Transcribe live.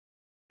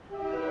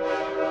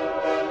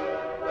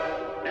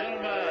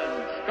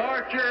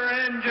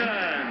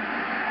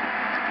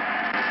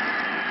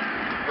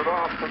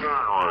For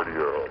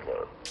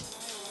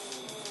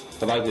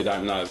those who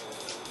don't know,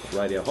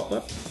 Radio Hot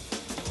Lap.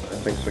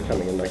 Thanks for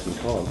coming and making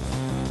time.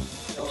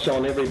 It's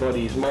on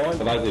everybody's mind.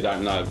 For those who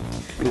don't know,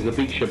 there's a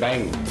big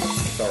shebang.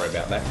 Sorry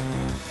about that.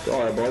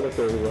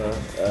 Diabolical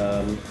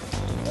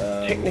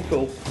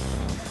technical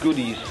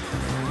goodies.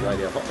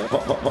 Radio Hot Lap.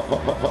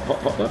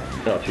 Hot Lap.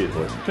 Oh, cheers,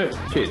 boys. Cheers.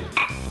 Cheers.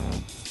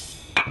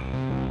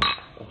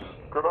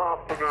 Good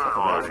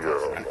afternoon,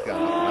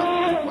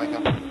 radio. Wake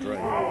up from a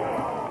dream.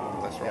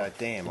 That's right. Go,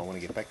 damn, I want to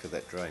get back to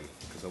that dream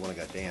because I want to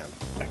go down.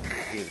 I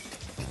hear the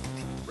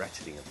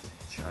ratcheting of the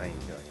chain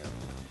going up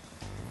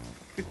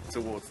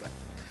towards that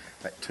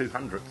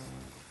 200th,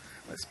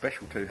 that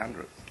special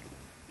 200th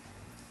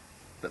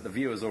that the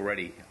viewers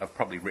already have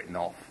probably written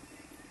off.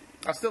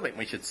 I still think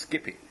we should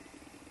skip it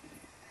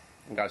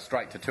and go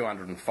straight to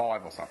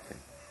 205 or something.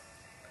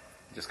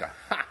 Just go,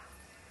 ha!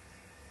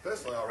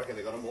 Personally, I reckon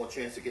they've got a more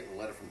chance of getting a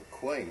letter from the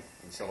Queen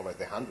and celebrate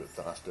their 100th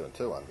than us doing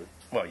 200.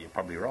 Well, you're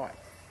probably right.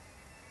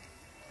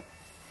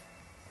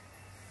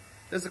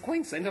 Does the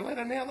Queen send a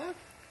letter now, though?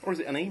 Or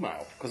is it an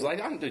email? Because they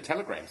don't do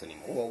telegrams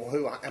anymore.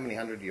 Well, how many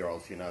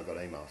 100-year-olds do you know got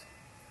emails?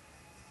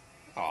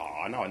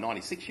 Oh, I know a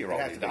 96-year-old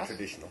who does. It has to be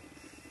traditional.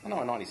 I know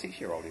a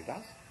 96-year-old who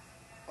does.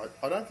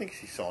 I don't think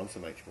she signs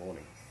them each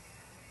morning.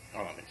 I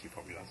don't think she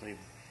probably does either.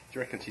 Do you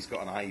reckon she's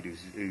got an aide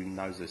who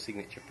knows her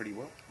signature pretty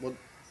well?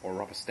 Or a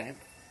rubber stamp?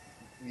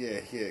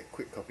 Yeah,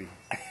 quick copy.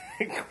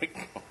 Quick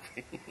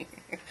copy.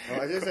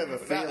 I just have a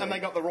feeling. And they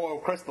got the royal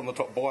crest on the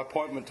top, by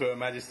appointment to Her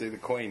Majesty the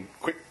Queen.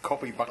 Quick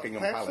copy,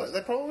 Buckingham Palace. They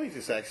probably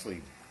just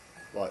actually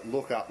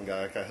look up and go,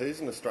 okay,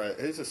 who's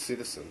a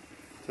citizen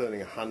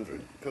turning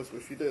 100? Because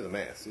if you do the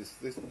maths,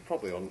 there's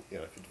probably on,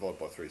 if you divide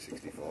by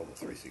 365 or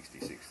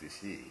 366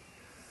 this year,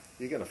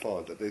 you're going to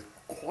find that there's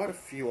quite a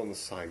few on the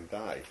same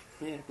day.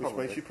 Yeah, which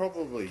means she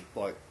probably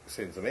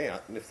sends them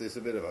out, and if there's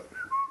a bit of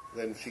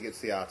then she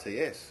gets the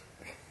RTS.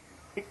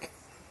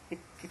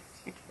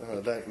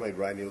 Don't need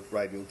radial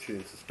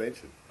tune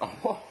suspension.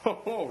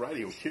 Oh,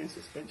 radial tune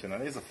suspension.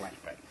 That is a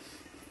flashback.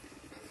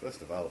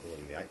 First available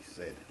in the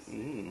HZ.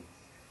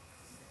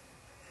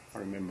 I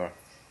remember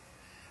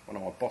one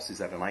of my bosses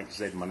had an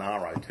HZ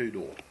Monaro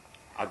 2-door.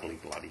 Ugly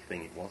bloody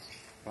thing it was.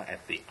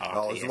 At the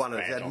RTS. It was the one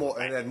that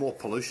had more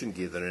pollution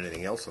gear than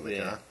anything else on the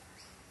car.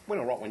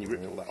 Went all right when you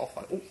ripped all that off,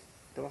 though. Oh,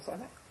 did I say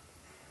that?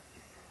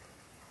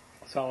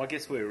 So I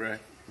guess we're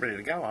ready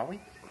to go, are we?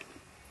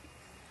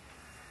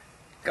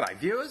 G'day,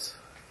 viewers,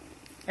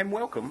 and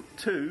welcome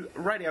to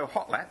Radio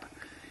Hot Lap,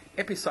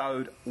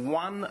 episode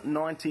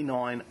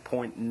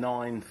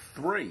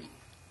 199.93.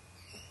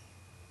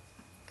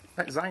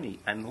 That zany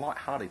and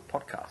light-hearted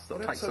podcast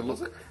that takes a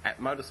look at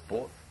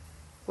motorsport.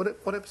 What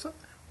episode?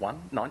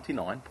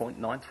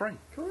 199.93.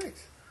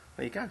 Correct.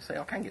 There you go. See,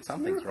 I can get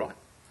some things right.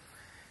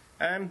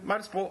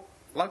 Motorsport,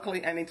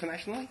 locally and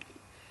internationally.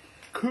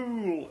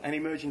 Cool and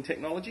emerging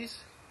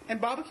technologies.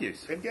 And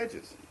barbecues. And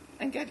gadgets.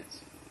 And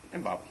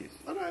barbecues.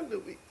 I don't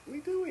know, we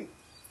do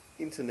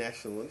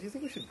international. Do you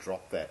think we should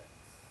drop that?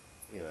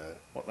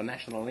 What, the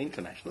national and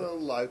international? Well,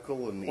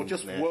 local and international. Or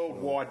just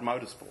worldwide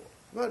motorsport?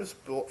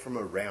 Motorsport from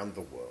around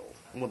the world.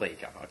 Well, there you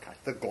go, okay.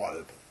 The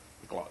globe.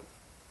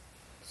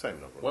 Same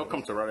number.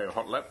 Welcome to Radio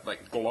Hot Lap,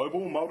 that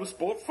global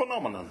motorsport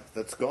phenomenon.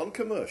 That's gone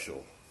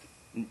commercial.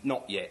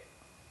 Not yet.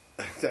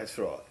 That's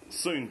right.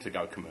 Soon to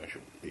go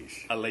commercial.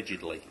 Ish.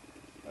 Allegedly.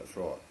 That's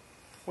right.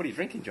 What are you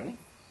drinking, Johnny?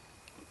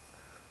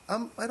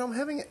 Mate, I'm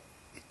having it.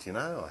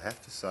 I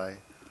have to say,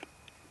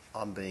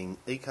 I'm being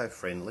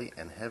eco-friendly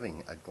and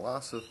having a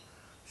glass of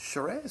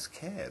Shiraz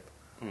Cab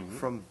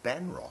from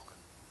Banrock.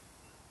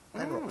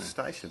 Banrock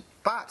Station.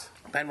 But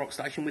Banrock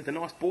Station with the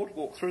nice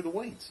boardwalk through the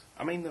weeds.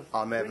 I'm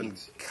having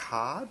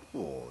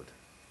cardboard.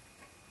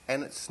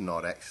 And it's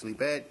not actually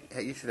bad.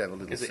 You should have a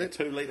little sip. Is it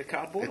a 2-litre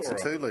cardboard? It's a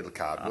 2-litre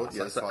cardboard.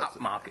 So it's an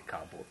upmarket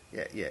cardboard.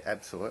 Yeah,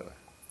 absolutely.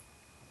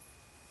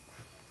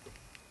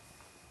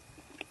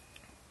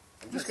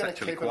 I'm just going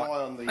to keep an eye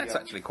on the... That's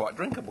actually quite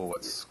drinkable.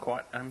 It's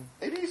quite...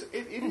 It is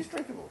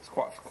drinkable. It's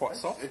quite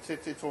soft.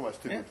 It's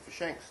almost too good for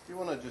shanks. Do you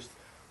want to just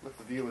let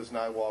the viewers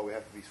know why we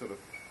have to be sort of...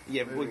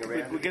 Yeah, we're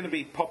going to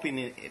be popping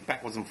in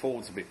backwards and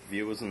forwards a bit,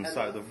 viewers, and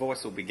so the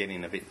voice will be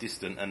getting a bit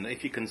distant. And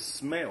if you can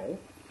smell,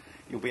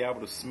 you'll be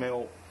able to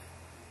smell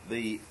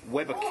the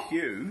Weber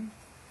Q,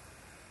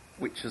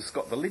 which has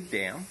got the lid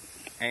down,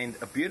 and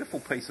a beautiful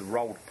piece of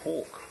rolled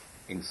pork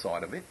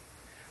inside of it,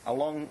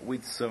 along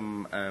with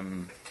some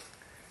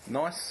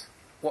nice...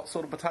 What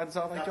sort of potatoes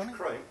are they, Johnny?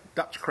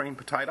 Dutch cream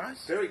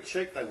potatoes. Very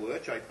cheap they were,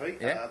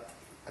 JP. Yeah.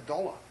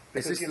 $1.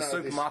 Is this the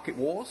supermarket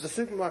wars? The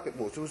supermarket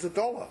wars. It was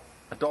 $1.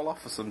 $1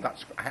 for some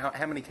Dutch...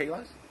 How many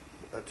kilos?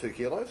 2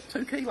 kilos.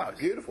 2 kilos.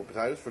 Beautiful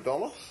potatoes for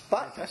 $1.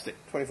 But fantastic.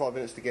 25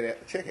 minutes to get out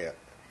the checkout.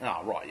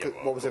 Oh, right. Yeah,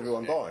 what was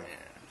everyone buying?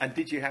 Yeah. And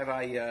did you have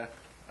a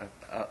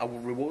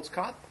rewards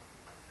card?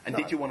 And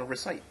did you want a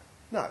receipt?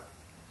 No.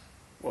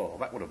 Well,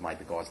 that would have made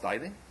the guy's day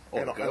then.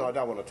 And I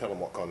don't want to tell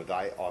them what kind of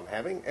day I'm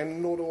having, and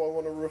nor do I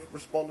want to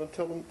respond and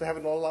tell them they're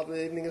having a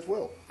lovely evening as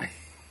well.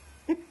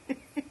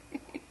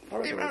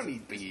 They're only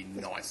being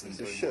nice and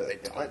doing what they're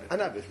told. I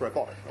know, but it's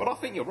robotic. But I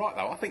think you're right,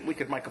 though. I think we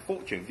could make a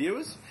fortune.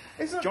 Viewers,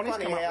 Isn't it Johnny's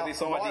funny come up how with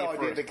this my idea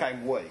idea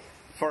became we?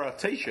 For a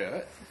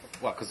T-shirt.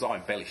 Well, because I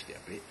embellished it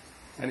a bit,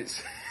 and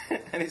it's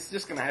and it's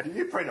just going to have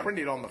you print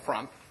printed on the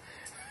front.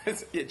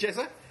 Yeah,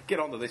 Jezza, get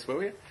onto this,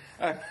 will you?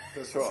 That's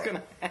right. It's going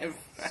to have.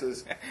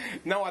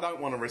 No, I don't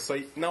want a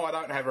receipt. No, I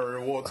don't have a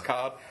rewards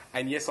card.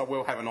 And yes, I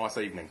will have a nice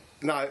evening.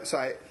 No,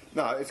 say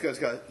no. It's going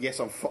to go. Yes,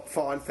 I'm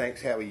fine.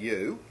 Thanks. How are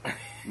you?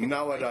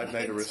 No, I don't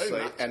need a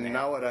receipt. And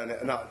no, I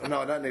don't.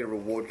 No, I don't need a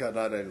reward card.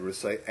 I don't need a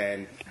receipt.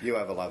 And you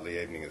have a lovely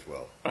evening as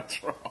well.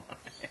 That's right.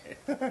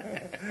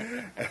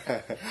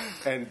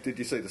 And did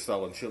you see the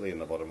stolen chili in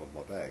the bottom of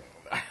my bag?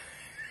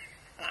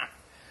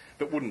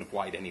 That wouldn't have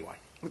weighed anyway.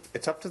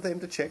 It's up to them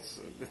to check.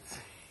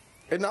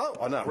 No,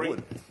 I know. Green,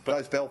 would. But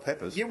those bell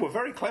peppers. You were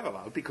very clever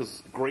though,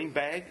 because green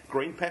bag,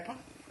 green pepper,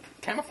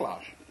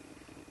 camouflage.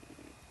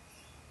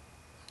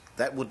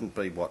 That wouldn't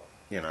be what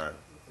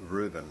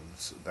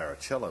Rubens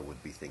Barrichello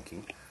would be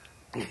thinking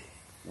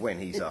when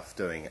he's off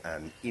doing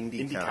an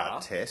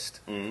IndyCar test,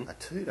 a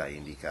 2-day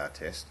IndyCar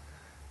test.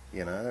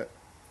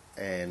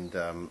 And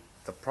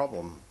the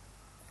problem,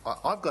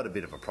 I've got a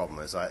bit of a problem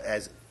as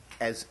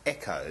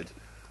echoed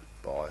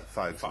by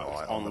folks and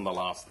I on the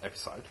last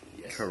episode.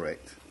 Yes.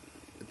 Correct.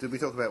 Did we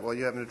talk about while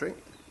you having a drink?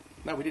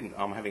 No, we didn't.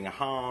 I'm having a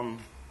Hahn,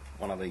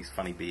 one of these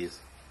funny beers.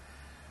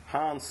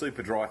 Hahn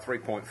Super Dry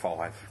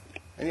 3.5.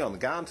 And you're on the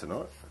Garn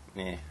tonight.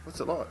 Yeah. What's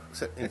it like?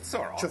 It's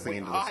all right. Chuffing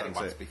into the I had it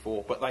sunset. once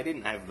before, but they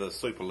didn't have the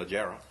Super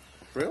Leggera.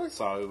 Really?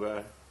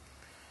 So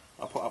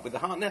I put up with the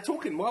Hahn. Now,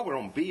 talking while we're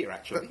on beer,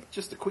 actually,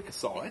 just a quick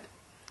aside.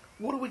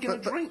 What are we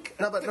going to drink?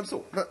 Well,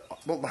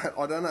 mate,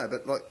 I don't know.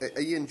 But like,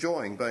 are you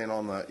enjoying being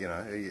on the?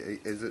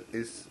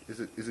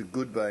 Is it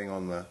good being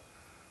on the?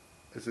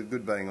 Is it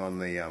good being on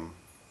the? On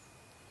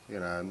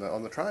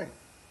the train?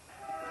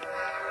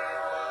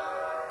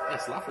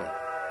 It's lovely.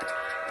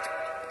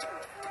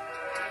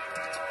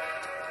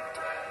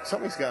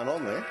 Something's going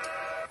on there.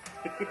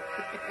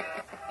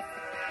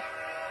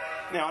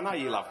 Now, I know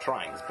you love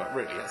trains, but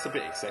really, it's a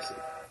bit excessive.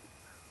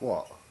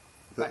 What?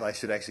 That they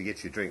should actually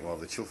get you a drink while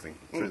they're chuffing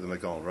through the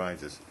McDonald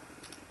Ranges.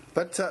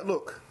 But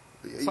look.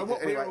 So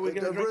what beer are we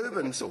going to drink?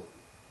 Rubens.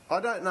 I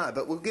don't know,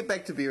 but we'll get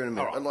back to beer in a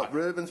minute. Right, like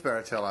Rubens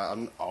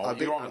Barrichello,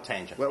 you're on a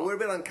tangent. Well, we're a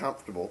bit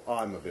uncomfortable.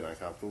 I'm a bit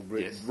uncomfortable,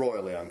 Yes.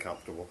 royally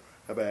uncomfortable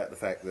about the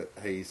fact that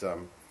he's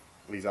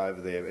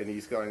over there and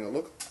he's going,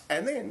 look.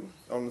 And then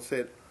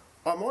said,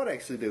 I might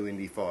actually do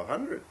Indy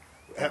 500,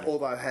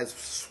 although has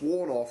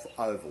sworn off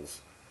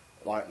ovals.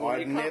 Like Well, I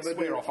you can't never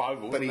swear do, off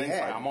ovals but and he then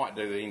say, had. I might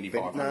do the Indy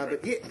But,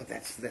 500. but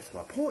that's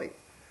my point.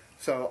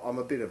 So I'm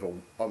a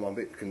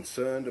bit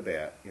concerned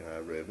about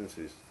Rubens,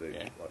 who's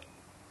the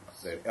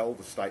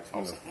elder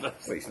statesman.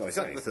 He's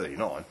only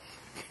 39,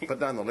 but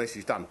nonetheless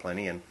he's done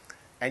plenty, and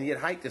you'd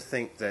hate to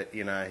think that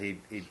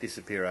he'd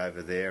disappear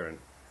over there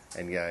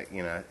and go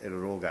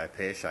it'll all go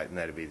pear shaped and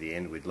that'd be the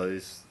end. We'd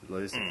lose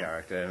the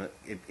character,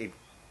 and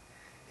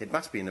it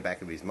must be in the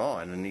back of his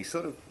mind, and he's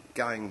sort of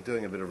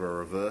doing a bit of a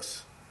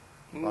reverse.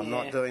 I'm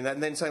not doing that,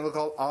 and then saying, look,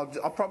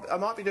 I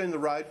might be doing the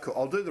road.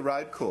 I'll do the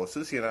road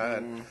courses,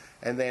 and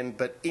then,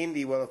 but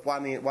Indy, well, if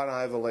one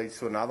oval leads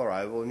to another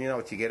oval, and you know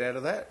what you get out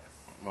of that?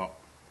 What?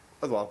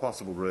 Well, a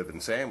possible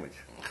Reuben sandwich,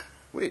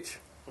 which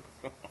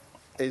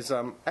is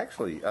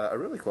actually a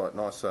really quite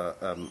nice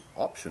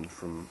option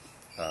from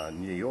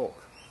New York.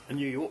 In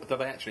New York, do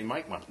they actually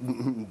make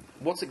one?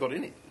 What's it got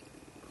in it?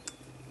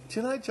 Do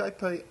you know,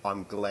 JP?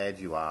 I'm glad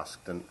you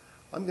asked, and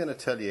I'm going to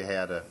tell you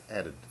how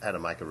to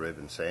make a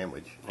Reuben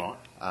sandwich. Right.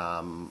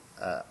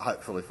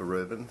 Hopefully for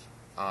Reuben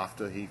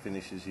after he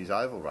finishes his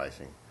oval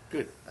racing.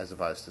 Good. As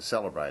opposed to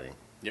celebrating.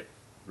 Yep.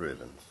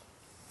 Reubens.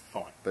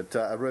 Fine. But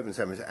a Reuben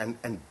sandwich,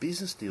 and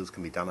business deals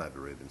can be done over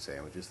Reuben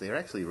sandwiches. They're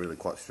actually really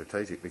quite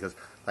strategic because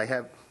they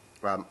have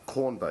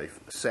corned beef,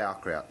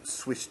 sauerkraut,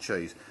 Swiss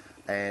cheese,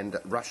 and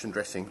Russian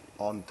dressing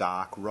on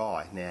dark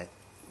rye. Now,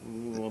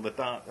 well, the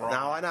dark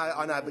rye. no,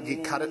 I know, but you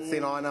cut it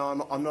thin. I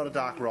know, I'm not a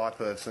dark rye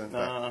person.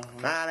 But,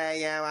 what are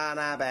you on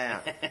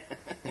about?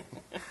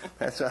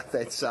 That's what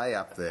they'd say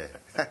up there.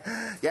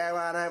 You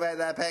want to bet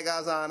the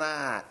pickles or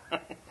not?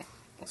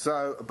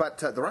 So, but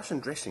the Russian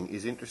dressing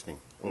is interesting,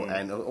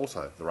 and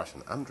also the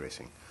Russian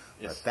undressing.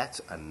 Yes.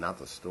 That's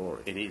another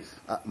story. It is.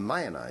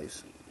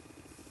 Mayonnaise,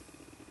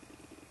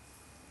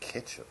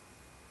 ketchup,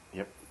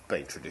 Yep.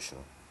 being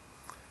traditional,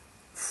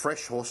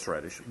 fresh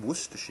horseradish,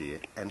 Worcestershire,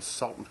 and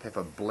salt and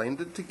pepper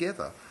blended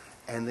together,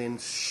 and then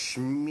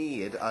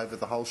smeared over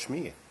the whole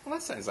schmear. Well,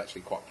 that sounds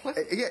actually quite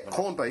pleasant. Yeah,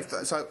 corned beef.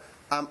 So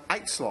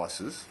 8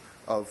 slices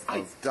of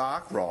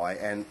dark rye,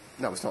 and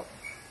no, it's not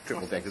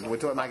triple deckers. We're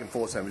talking making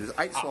 4 sandwiches.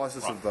 8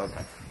 slices of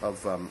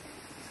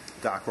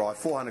dark rye,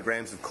 400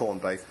 grams of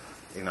corned beef,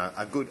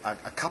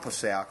 a cup of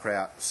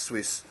sauerkraut,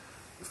 Swiss,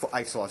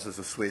 8 slices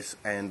of Swiss,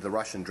 and the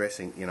Russian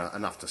dressing,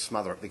 enough to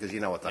smother it, because you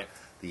know what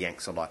the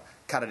Yanks are like.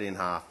 Cut it in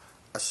half,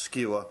 a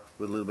skewer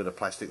with a little bit of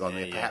plastic on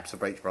there, perhaps a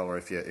breech roller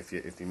if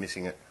you're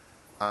missing it.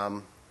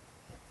 What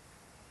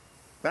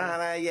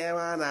are you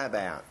on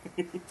about?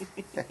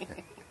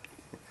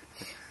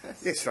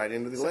 Yeah, straight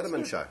into the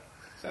Letterman show.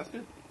 Sounds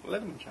good.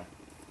 Leatherman show.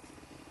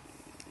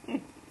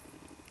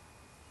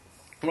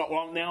 Right,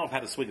 well, now I've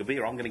had a swig of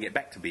beer, I'm going to get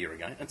back to beer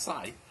again and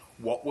say,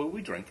 what will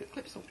we drink at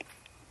Clipsal?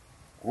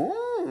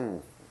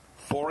 Ooh.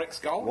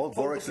 4X Gold. Well,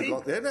 4X have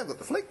got there. They've got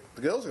the flick.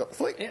 The girls have got the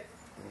flick. Yeah.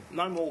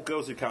 No more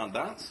girls who can't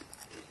dance,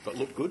 but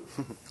look good.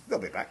 They'll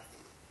be back.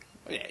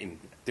 Yeah, in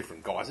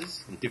different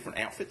guises and different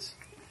outfits.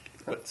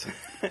 But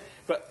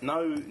but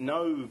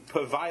no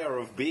purveyor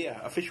of beer,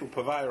 official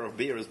purveyor of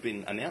beer has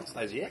been announced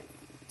as yet.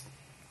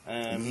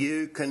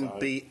 You can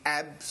be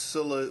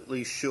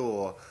absolutely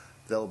sure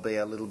there'll be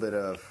a little bit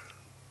of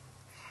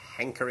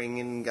hankering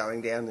and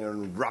going down there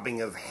and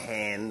rubbing of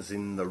hands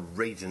in the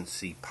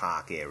Regency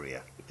Park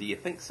area. Do you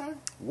think so?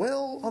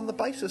 Well, on the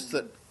basis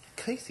that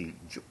Keithy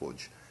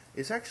George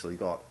has actually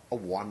got a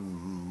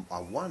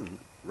one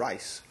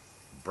race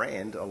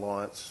brand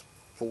alliance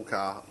full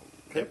car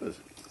peppers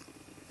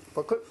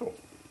for Clipsal.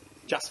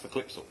 Just for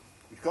Clipsal.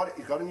 He's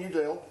got a new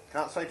deal.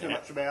 Can't say too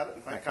much about it.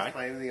 In fact, can't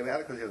say anything about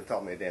it because he hasn't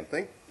told me a damn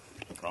thing.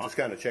 Right. Just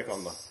going to check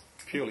on the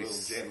purely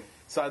little gem.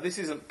 So this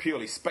isn't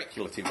purely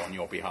speculative on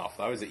your behalf,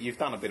 though, is it? You've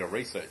done a bit of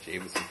research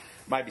here with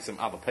maybe some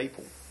other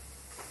people.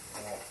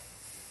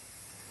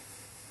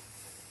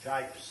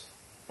 Japes.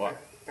 What?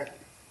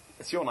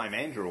 It's your name,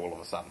 Andrew, all of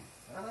a sudden.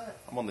 I know.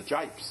 I'm on the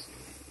Japes.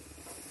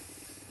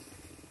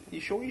 You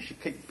sure you should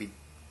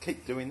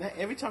keep doing that?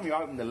 Every time you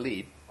open the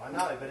lid... I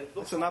know, but it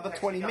looks it's another like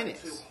 20 going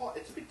minutes. Too hot.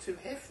 It's a bit too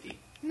hefty.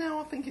 No,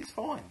 I think it's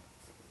fine.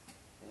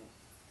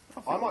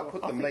 I might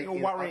put the meat you're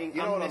in. worrying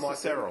You know what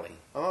unnecessarily.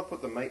 I might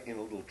put the meat in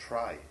a little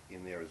tray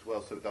in there as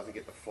well so it doesn't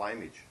get the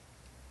flamage.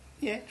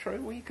 Yeah,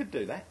 true. Well, you could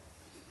do that.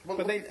 Well,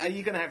 but then, are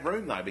you going to have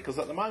room, though? Because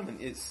at the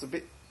moment, it's a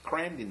bit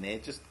crammed in there,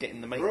 just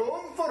getting the meat...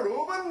 Room for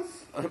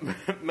Rubens!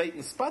 meat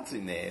and spuds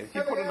in there. If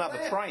you put another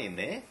tray in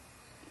there,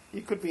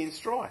 you could be in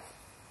strife.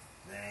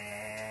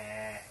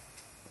 Nah.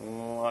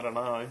 Oh, I don't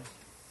know.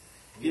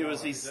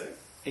 Viewers,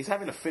 he's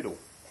having a fiddle.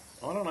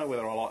 I don't know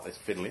whether I like this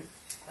fiddling.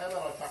 How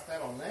about I tuck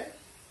that on there?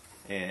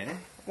 Yeah.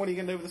 What are you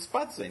going to do with the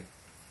spuds then?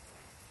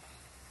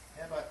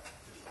 How about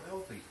just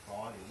filthy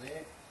fine in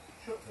there?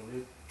 Shut the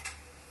lid.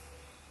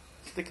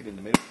 Stick it in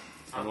the middle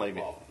and leave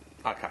it.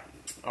 Okay.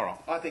 All right.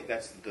 I think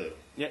that's the do.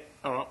 Yeah.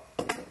 All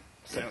right.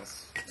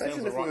 Sounds Imagine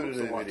all if we right. were to Looks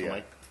do all right to video.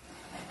 me.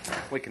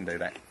 We can do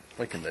that.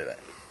 We can do that.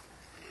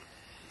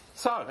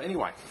 So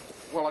anyway,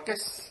 well, I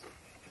guess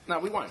no,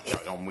 we won't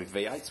go on with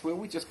V8s, will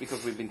we? Just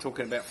because we've been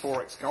talking about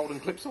 4X Gold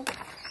and Clipsal.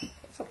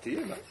 It's up to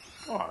you, mate.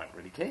 Oh, I don't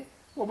really care.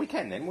 Well, we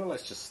can then. Well,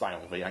 let's just stay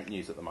on V8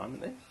 news at the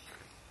moment then,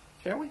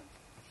 shall we?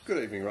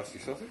 Good evening, Rusty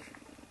Sausage.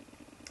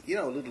 You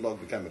know, a little dog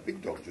became a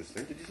big dog just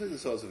then. Did you see the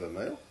size of her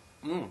meal?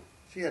 Mm.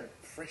 She had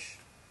fresh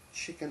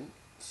chicken,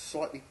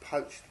 slightly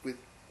poached with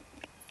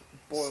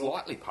boiled.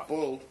 Slightly poached?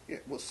 Boiled, yeah,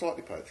 well,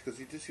 slightly poached, because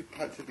you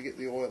poach it to get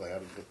the oil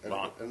out of it,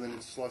 Right. and then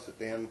slice it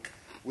down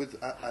with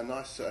a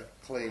nice,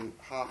 clean,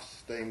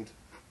 half-steamed,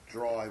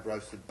 dry,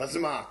 roasted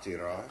basmati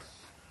rice.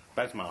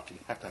 Basmati.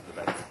 Have to have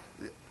the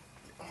basmati.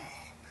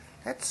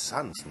 That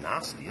sun's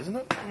nasty, isn't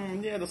it?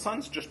 Yeah, the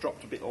sun's just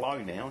dropped a bit low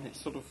now, and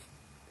it's sort of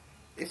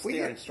If we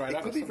staring had, straight it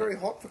up could at be something. very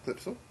hot for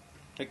Clipsal.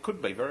 It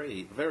could be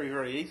very, very,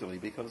 very easily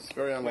because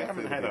Very we unlikely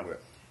haven't to had be a wet.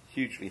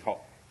 hugely hot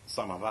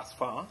summer thus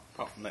far,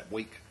 apart from that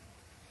week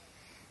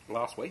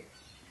last week.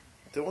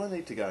 Do I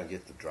need to go and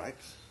get the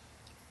drapes?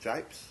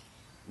 Japes?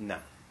 No.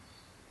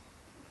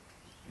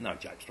 No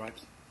Japes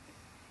drapes.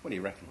 What do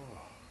you reckon?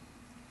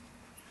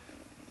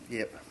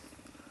 Yep.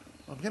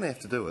 I'm going to have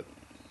to do it.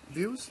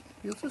 Viewers,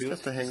 you'll just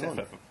have to hang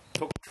on.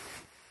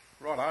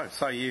 Righto,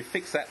 so you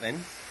fix that then.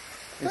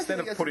 Instead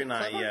of putting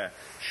a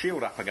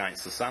shield up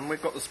against the sun,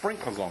 we've got the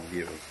sprinklers on,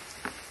 viewers.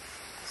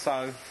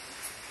 So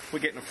we're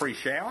getting a free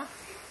shower.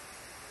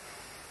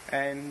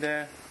 And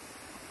yeah,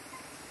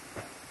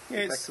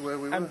 Back to where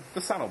we and were.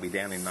 the sun will be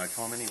down in no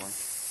time anyway.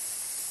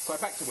 So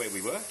back to where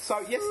we were. So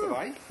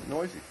yesterday,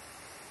 Noisy.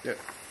 Yeah.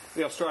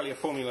 the Australia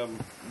Formula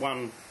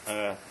 1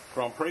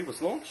 Grand Prix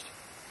was launched.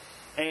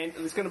 And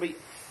there's going to be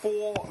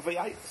 4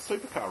 V8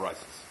 supercar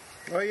races.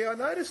 Oh yeah, I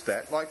noticed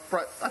that. Like,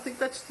 I think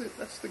that's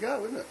the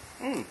go, isn't it?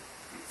 Mm.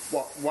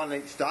 What, one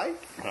each day?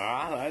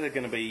 No, they're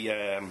going to be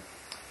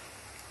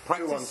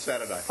Two on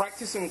Saturday.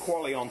 Practice and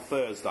quali on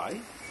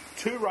Thursday,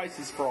 2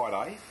 races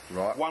Friday,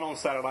 Right. 1 on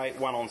Saturday,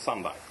 1 on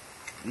Sunday.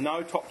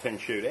 No top 10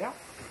 shootout,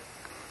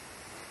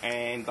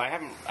 and they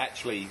haven't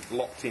actually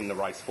locked in the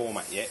race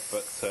format yet,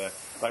 but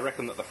they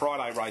reckon that the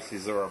Friday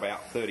races are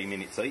about 30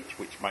 minutes each,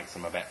 which makes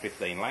them about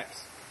 15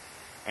 laps,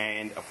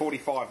 and a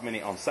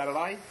 45-minute on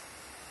Saturday,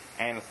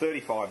 and a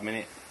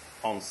 35-minute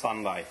on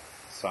Sunday.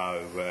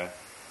 So,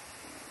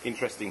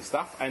 interesting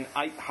stuff. And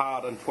 8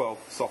 hard and 12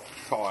 soft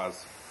tyres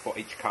for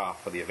each car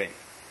for the event.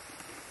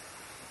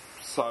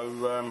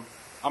 So,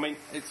 I mean,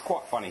 it's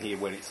quite funny here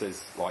when it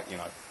says, like, you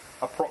know,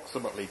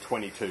 approximately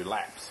 22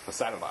 laps for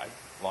Saturday.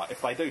 Like,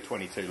 if they do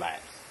 22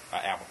 laps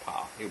at Albert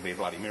Park, it'll be a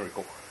bloody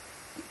miracle.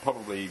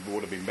 Probably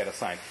would have been better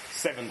saying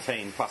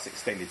 17 plus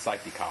extended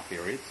safety car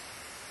periods.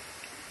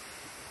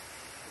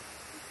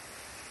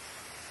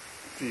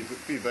 Few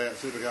V8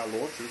 supercar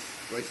launches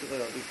recently.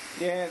 I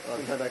Yeah.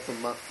 came back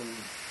from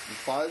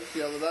Fudge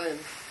the other day, and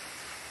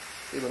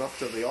He went off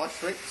to the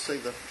ice rink to see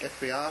the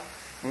FBR.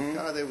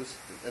 There was,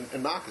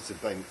 and Marcus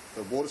had been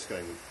the water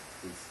skiing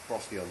with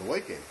Frosty on the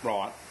weekend.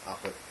 Right.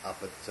 Up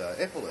at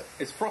Epaulet.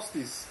 Is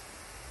Frosty's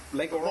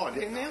leg all right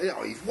again now?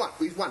 Yeah, he's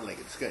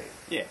one-legged skiing.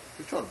 Yeah.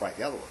 He's trying to break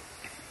the other one.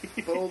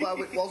 But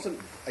although it wasn't,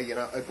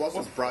 it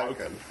wasn't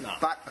broken. No.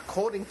 But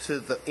according to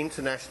the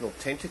International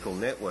Tentacle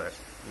Network,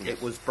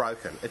 it was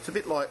broken. It's a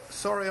bit like,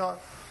 sorry,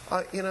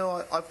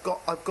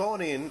 I've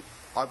gone in.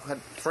 I've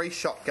had 3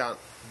 shotgun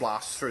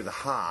blasts through the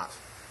heart.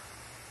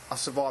 I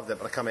survived that,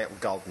 but I come out with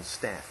golden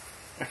staff.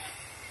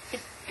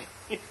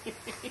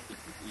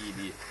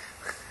 Idiot.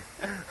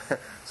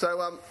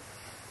 So,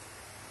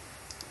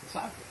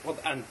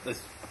 and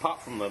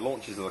apart from the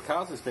launches of the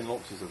cars, there's been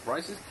launches of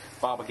races.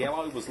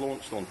 Barbagallo was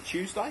launched on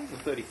Tuesday,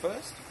 the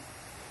 31st.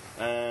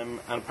 And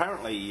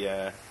apparently...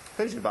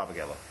 who's in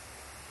Barbagallo?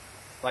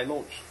 They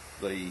launched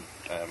the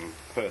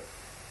Perth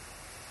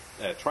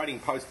Trading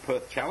Post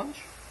Perth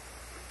Challenge.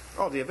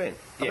 Oh, the event.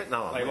 Yeah, it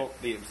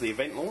was the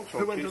event launch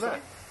on Tuesday. Who went to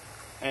that?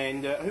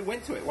 And who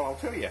went to it? Well, I'll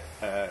tell you.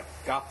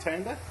 Garth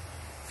Tander,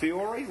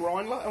 Fiore,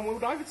 Reindler and Will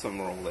Davidson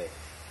were all there.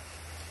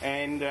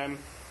 And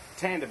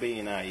Tander,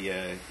 being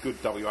a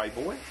good WA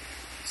boy,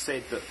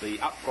 said that the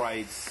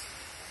upgrades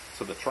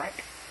to the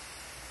track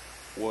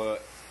were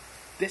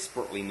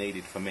desperately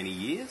needed for many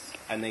years,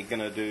 and they're going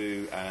to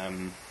do...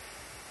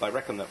 they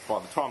reckon that by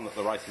the time that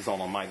the race is on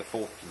May the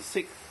 4th to the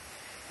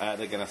 6th,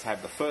 they're going to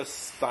have the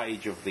first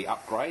stage of the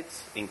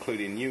upgrades,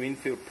 including new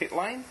infield pit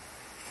lane,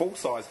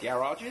 full-size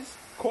garages,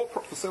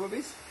 corporate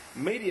facilities,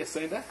 media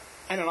centre,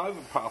 and an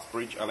overpass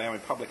bridge allowing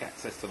public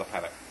access to the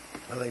paddock.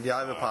 I think the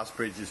overpass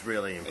bridge is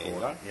really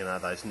important. You know,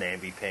 those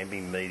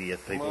namby-pamby media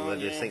people that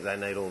just think they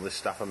need all this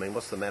stuff. I mean,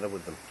 what's the matter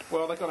with them?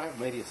 Well, they've got to have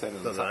media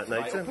centres. They don't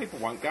need to. People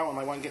won't go and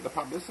they won't get the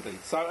publicity.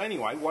 So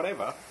anyway,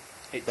 whatever.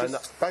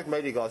 Both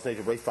media guys need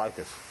to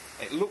refocus.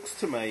 It looks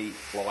to me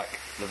like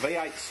the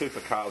V8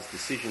 Supercar's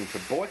decision to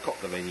boycott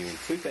the venue in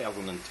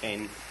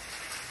 2010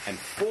 and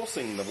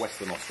forcing the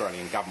Western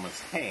Australian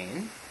government's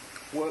hand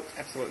worked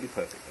absolutely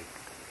perfectly.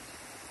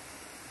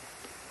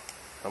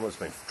 Someone's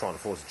been trying to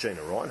force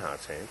Gina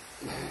Reinhardt's hand.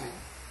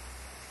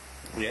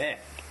 Yeah.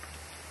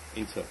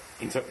 Into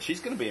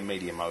she's going to be a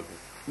media mogul.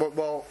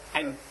 Well,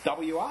 and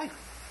WA.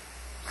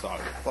 So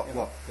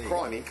what?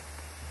 Grime Inc.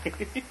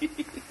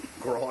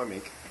 Grime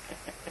Inc.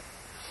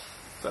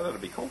 So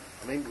that'd be cool.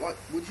 I mean, like,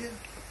 would you?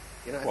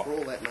 You know, for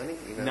all that money?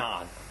 You know?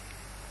 No.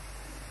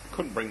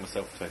 Couldn't bring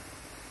myself to.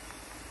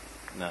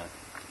 No.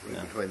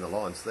 Between the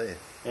lines there.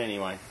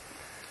 Anyway.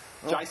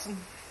 Jason,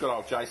 good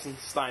old Jason,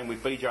 staying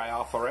with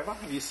BJR forever.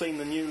 Have you seen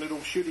the new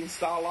little shooting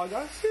star logo?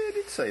 Yeah, I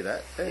did see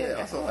that. Yeah,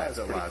 I thought that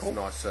was cool.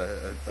 Nice.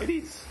 It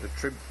is. A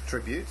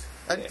tribute.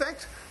 In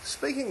fact,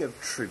 speaking of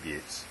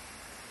tributes,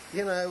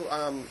 you know,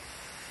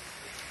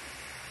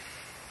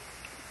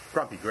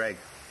 Grumpy Greg.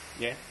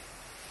 Yeah.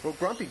 Well,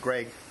 Grumpy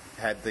Greg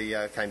had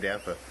the came down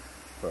for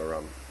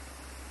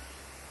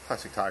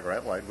Classic Targa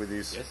Adelaide with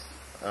his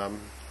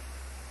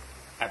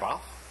Abarth,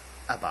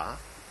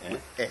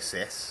 with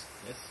SS,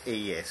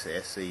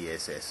 ESS,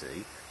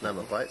 ESSE,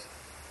 number plates.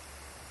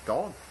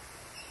 Gone.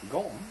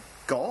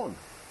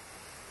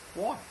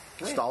 Why?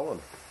 Where?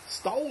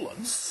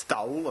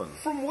 Stolen.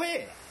 From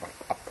where?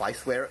 A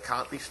place where it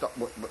can't be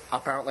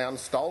apparently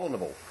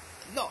unstolenable.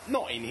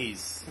 Not in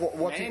his.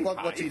 What's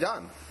he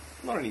done?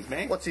 Not in his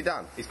man. What's he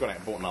done? He's gone out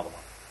and bought another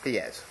one. He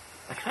has.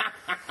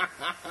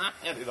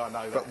 How did I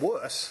know that? But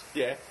worse,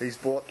 he's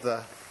bought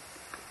the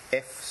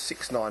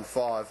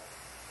F695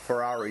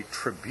 Ferrari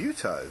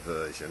Tributo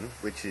version,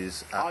 which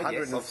is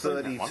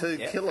 132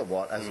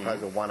 kilowatt as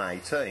opposed to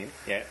 118.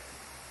 Yeah.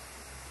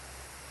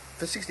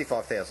 For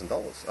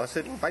 $65,000. I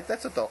said, mate,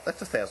 that's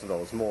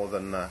 $1,000 more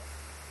than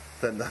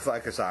the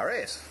Focus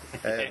RS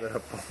that I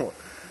bought.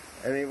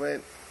 And he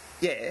went,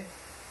 yeah.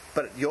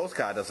 But yours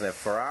car doesn't have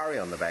Ferrari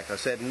on the back. I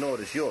said, nor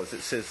does yours.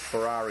 It says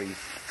Ferrari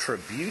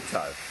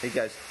Tributo. He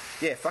goes,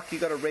 yeah, fuck, you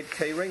got a red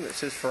key ring that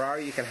says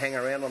Ferrari you can hang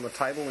around on the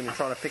table when you're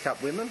trying to pick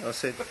up women? I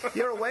said,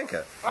 you're a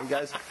wanker. He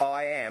goes,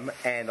 I am,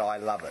 and I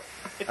love it.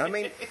 I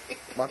mean,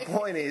 my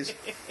point is,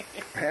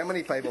 how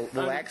many people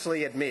will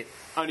actually admit...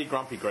 Only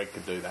Grumpy Greg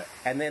could do that.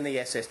 And then the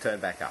SS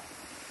turned back up.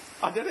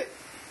 I did it?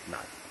 No.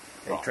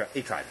 Right.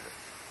 He traded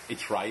it. He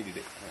traded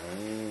it.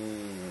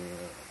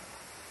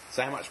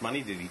 So how much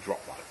money did he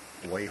drop, though?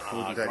 We wouldn't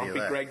tell you that.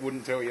 Grumpy Greg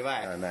wouldn't tell you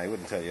that. No, he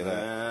wouldn't tell you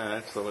that.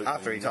 Absolutely.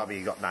 After he told me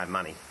he got no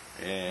money.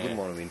 Yeah. Wouldn't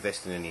want to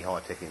invest in any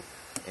high-tech,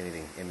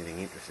 anything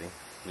interesting.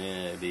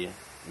 Yeah, dear.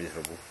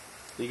 Miserable.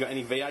 You got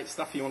any V8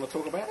 stuff you want to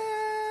talk about?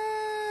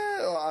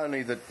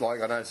 Only that,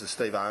 like I noticed that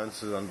Steve Owens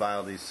has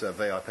unveiled his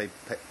VIP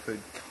pet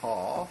food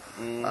car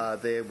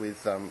there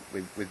with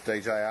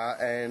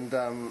DJR and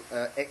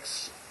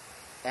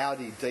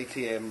ex-Audi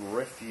DTM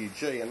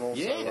refugee and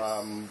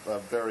also a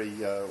very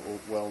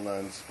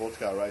well-known sports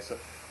car racer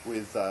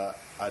with a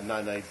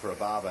no need for a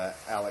barber,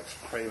 Alex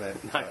Prime.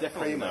 No,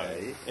 definitely no.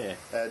 Yeah.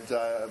 And,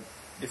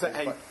 is that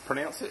how you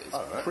pronounce it?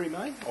 Prime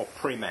or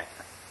Premac?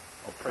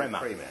 Or Premac?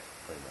 Premac.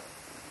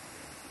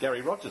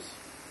 Gary Rogers.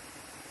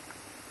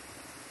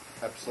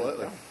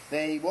 Absolutely.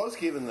 Now he was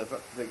given the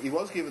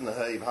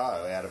heave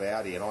ho out of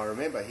Audi, and I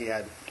remember he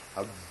had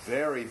a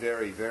very,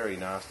 very, very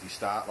nasty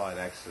start line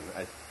accident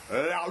at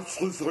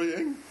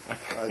Ausschlussring,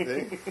 I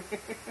think.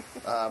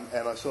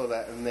 And I saw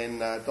that, and then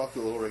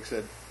Dr. Ulrich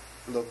said,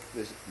 "Look,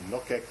 there's no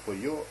cake for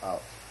you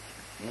out,"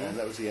 and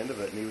that was the end of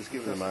it. And he was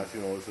given the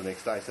marching orders the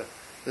next day. So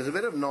there's a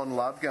bit of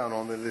non-love going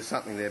on there. There's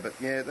something there, but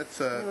yeah, that's.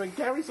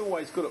 Gary's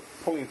always good at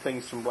pulling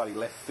things from bloody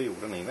left field,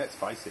 isn't he? Let's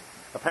face it.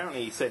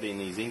 Apparently, he said in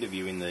his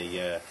interview in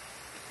the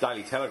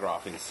Daily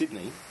Telegraph in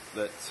Sydney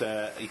that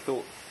he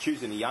thought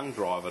choosing a young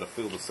driver to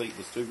fill the seat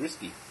was too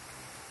risky.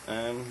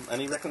 And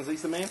he reckons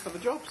he's the man for the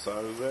job,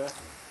 so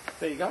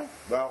there you go.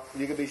 Well,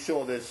 you can be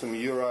sure there's some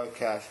Euro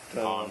cash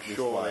turned I'm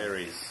sure there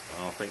is.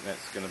 I think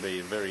that's going to be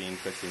a very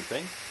interesting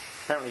thing.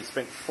 Apparently he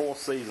spent 4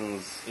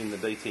 seasons in the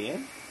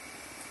DTM,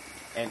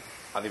 and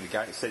there we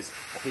go, it says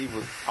I'm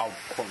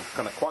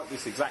going to quote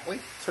this exactly,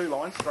 2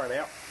 lines straight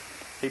out.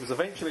 He was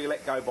eventually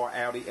let go by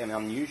Audi in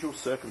unusual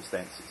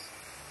circumstances,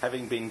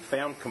 having been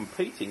found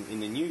competing in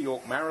the New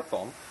York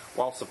Marathon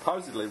while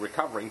supposedly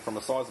recovering from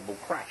a sizable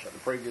crash at the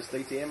previous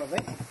DTM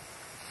event.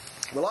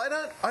 Well,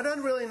 I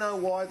don't really know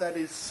why that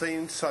is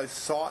seen so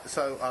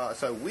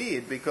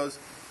weird, because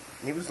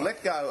he was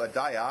let go a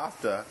day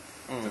after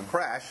the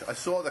crash. I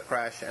saw the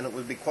crash, and it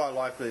would be quite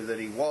likely that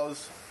he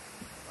was,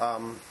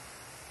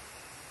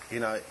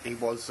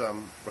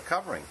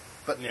 recovering.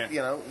 But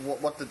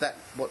what did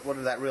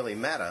that really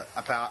matter?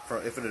 Apart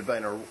from if it had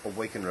been a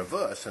week in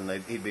reverse, and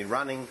he'd been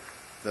running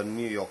the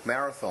New York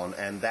Marathon,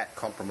 and that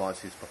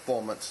compromised his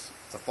performance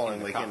the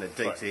following weekend at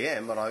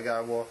DTM. But I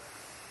go, well,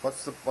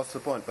 what's the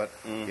point? But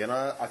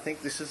I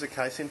think this is a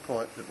case in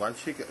point that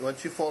once you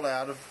fall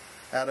out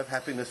of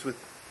happiness with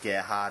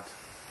Gerhard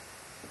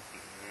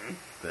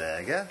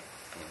Berger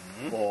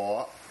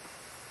or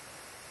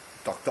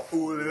Dr.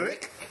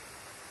 Ulrich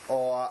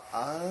or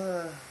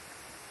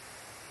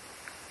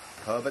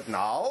Herbert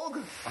Naug,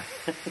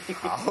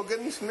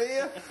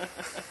 Haugensmeer.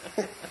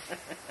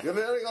 You've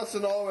really got to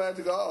know where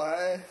to go,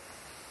 hey?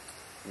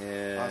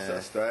 Yeah. That's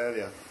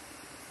Australia.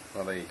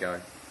 Well, there you go.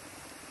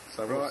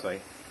 So we'll see.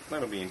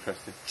 That'll be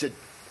interesting.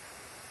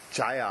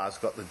 JR's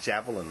got the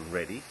javelin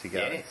ready to go.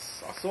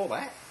 Yes, I saw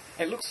that.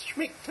 It looks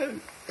schmick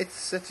too.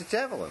 It's a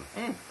javelin.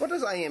 What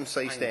does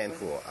AMC stand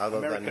for, other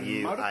American than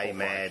you,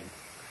 AMAD?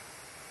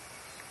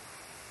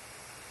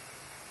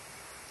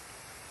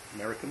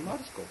 American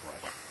Motors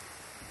Corporation.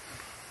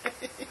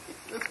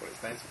 That's what it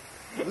stands for.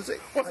 What is it?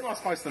 Wasn't I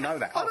supposed to know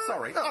that? I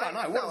don't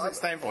know. What does it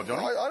stand for,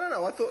 Johnny? I don't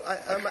know. I thought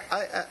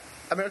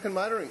American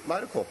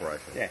Motor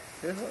Corporation. Yeah.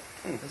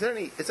 Is there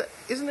any?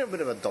 Isn't there a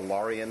bit of a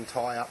DeLorean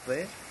tie up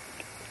there?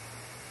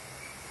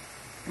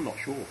 I'm not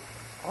sure.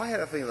 I had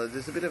a feeling that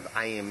there's a bit of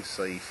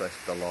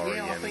AMC/DeLorean.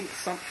 Yeah, I think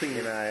something.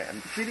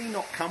 Did he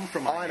not come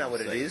from? I know what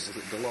it is. Is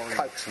it DeLorean?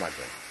 Coke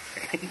smuggling.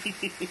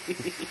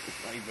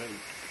 Maybe.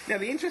 Now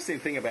the interesting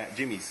thing about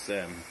Jimmy's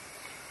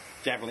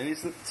javelin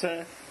is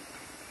that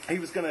he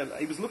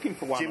was looking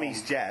for one.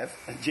 Jimmy's Jav.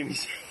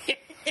 Jimmy's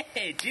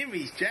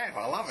Jav.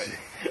 I love it.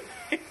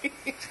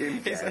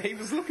 He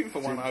was looking for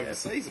one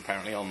overseas,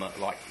 apparently,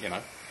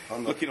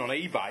 looking on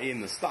eBay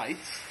in the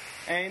States,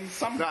 and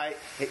No,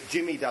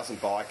 Jimmy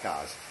doesn't buy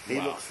cars. He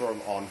looks for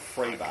them on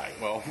Freebay. Okay,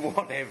 well,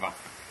 whatever.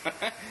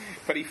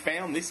 But he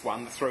found this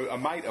one through a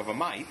mate of a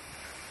mate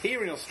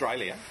here in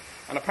Australia,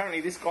 and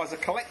apparently this guy's a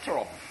collector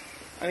of them,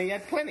 and he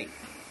had plenty.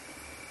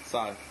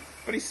 So,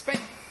 but he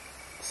spent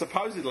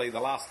supposedly the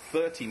last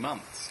 30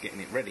 months getting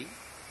it ready.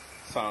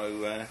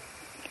 So,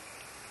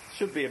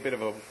 should be a bit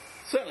of a...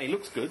 Certainly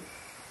looks good.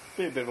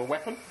 Be a bit of a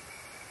weapon.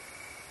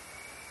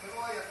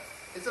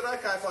 Is it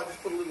okay if I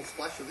just put a little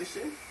splash of this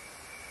in?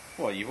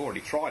 Well, you've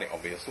already tried it,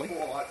 obviously.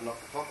 Well, I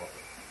knocked the top off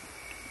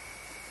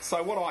it.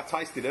 So what I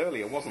tasted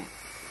earlier wasn't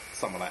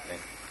some of that then,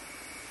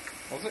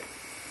 was it?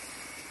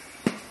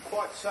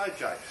 Quite so,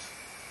 Jakes.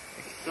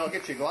 Can I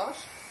get you a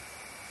glass?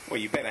 Well,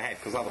 you better have,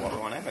 because otherwise I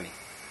won't have any.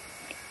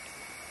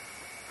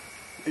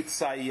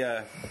 It's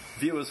a,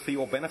 viewers for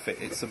your benefit,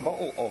 it's a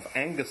bottle of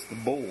Angus the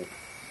Bull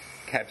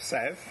Cab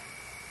Sav.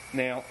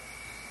 Now,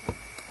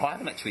 I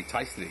haven't actually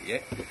tasted it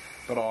yet,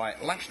 but I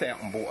lashed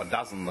out and bought a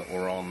dozen that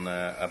were on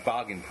a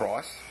bargain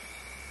price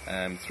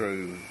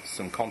through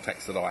some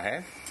contacts that I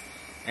have.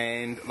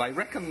 And they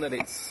reckon that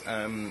it's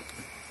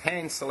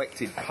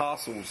hand-selected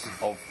parcels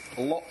of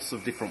lots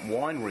of different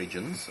wine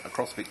regions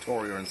across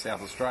Victoria and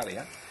South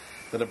Australia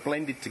that are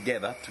blended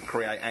together to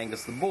create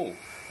Angus the Bull.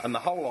 And the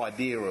whole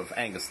idea of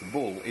Angus the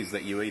Bull is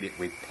that you eat it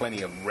with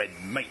plenty of red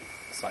meat.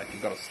 So if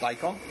you've got a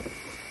steak on,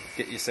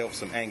 get yourself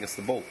some Angus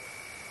the Bull.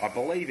 I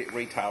believe it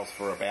retails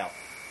for about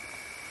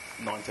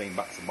 $19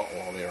 a bottle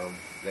or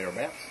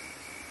thereabouts.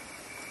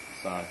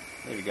 So,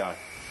 there we go.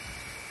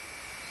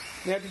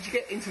 Now, did you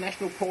get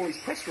International Paulie's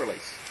press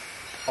release?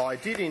 I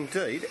did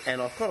indeed,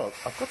 and I've got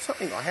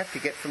something I have to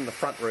get from the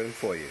front room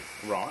for you.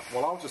 Right.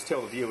 Well, I'll just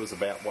tell the viewers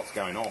about what's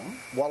going on.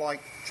 While I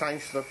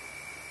change the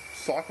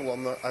cycle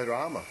on the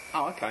Odorama.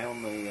 Oh, okay,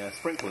 on the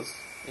sprinklers.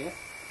 Yeah.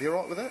 You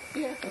all right with that?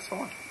 Yeah, that's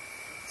fine.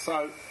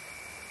 So,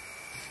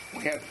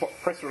 we had a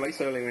press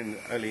release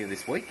earlier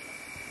this week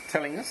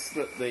telling us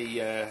that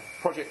the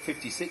Project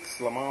 56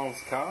 Le Mans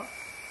car,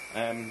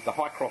 the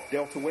Highcroft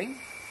Delta Wing,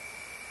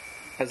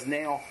 has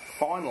now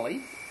finally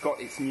got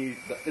its new...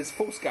 It's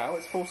full scale.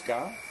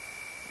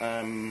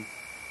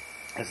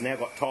 Has now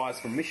got tyres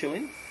from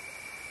Michelin.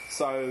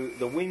 So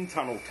the wind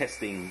tunnel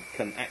testing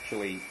can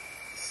actually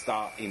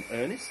start in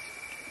earnest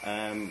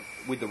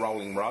with the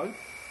rolling road,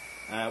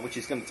 which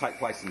is going to take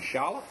place in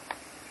Charlotte.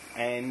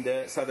 And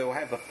so they will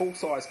have the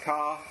full-size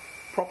car,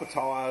 proper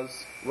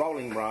tyres,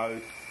 rolling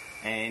road,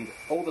 and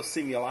all the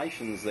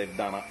simulations they've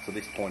done up to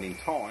this point in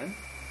time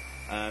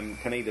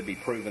can either be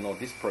proven or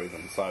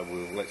disproven. So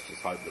let's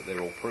just hope that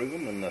they're all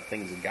proven and the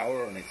thing's a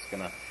goer and it's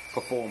going to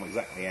perform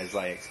exactly as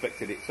they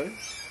expected it to.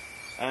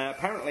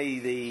 Apparently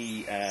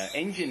the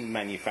engine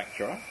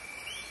manufacturer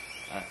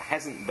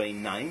hasn't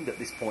been named at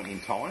this point in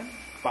time,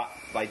 but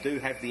they do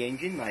have the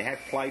engine, they have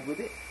played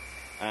with it.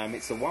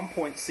 It's a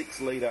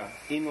 1.6 litre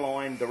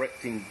inline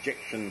direct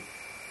injection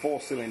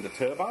 4-cylinder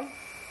turbo,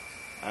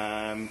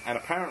 and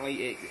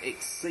apparently it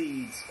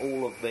exceeds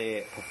all of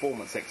their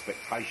performance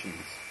expectations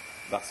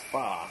thus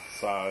far.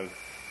 So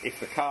if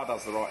the car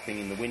does the right thing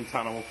in the wind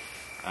tunnel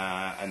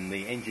and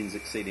the engine's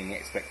exceeding the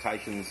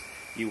expectations,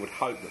 you would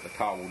hope that the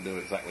car will do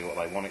exactly what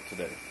they want it to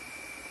do.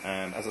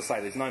 As I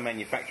say, there's no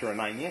manufacturer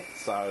name yet,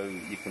 so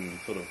you can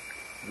sort of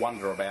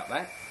wonder about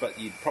that, but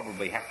you'd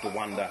probably have to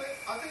wonder...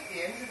 I think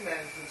the engine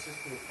management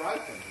system was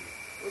broken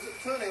here. Was it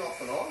turning off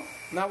and on?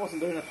 No, it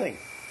wasn't doing a thing.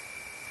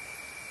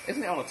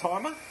 Isn't it on a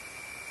timer?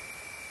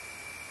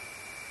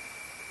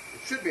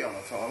 It should be on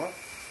a timer.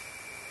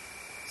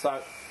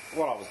 So,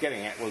 what I was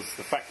getting at was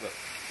the fact that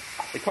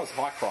because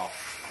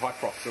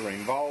Highcrofts are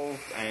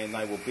involved and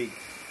they were big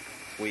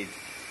with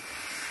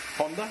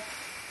Honda,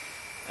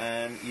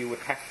 you would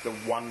have to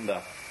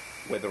wonder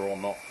whether or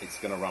not it's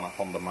going to run a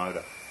Honda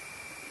motor.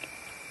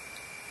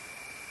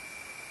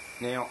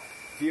 Now,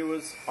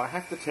 viewers, I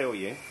have to tell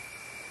you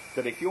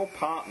that if your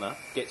partner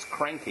gets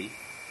cranky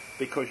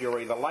because you're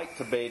either late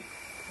to bed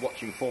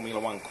watching Formula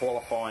One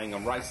qualifying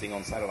and racing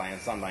on Saturday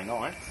and Sunday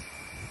nights,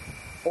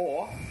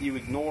 or you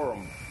ignore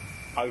them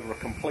over a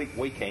complete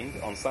weekend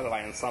on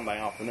Saturday and Sunday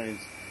afternoons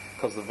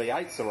because the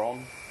V8s are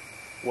on,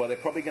 well, they're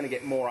probably going to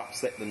get more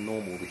upset than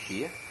normal this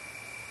year.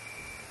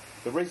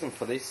 The reason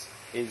for this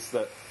is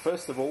that,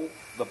 first of all,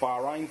 the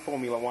Bahrain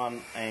Formula One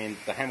and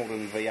the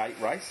Hamilton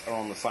V8 race are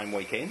on the same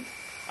weekend,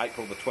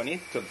 April the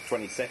 20th to the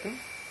 22nd.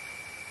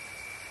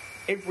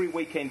 Every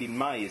weekend in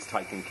May is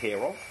taken care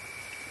of.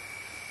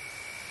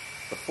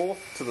 The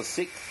 4th to the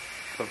 6th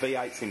for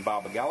V8s in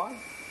Barbagallo.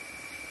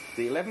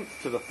 The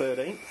 11th to the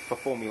 13th for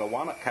Formula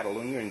One at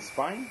Catalonia in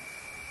Spain.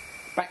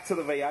 Back to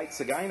the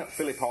V8s again at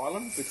Phillip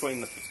Island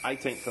between the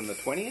 18th and the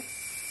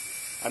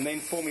 20th. And then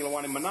Formula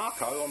One in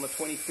Monaco on the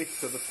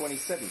 25th to the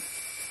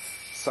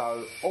 27th.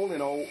 So, all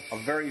in all, a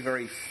very,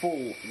 very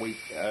full week,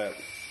 a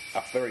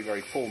very,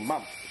 very full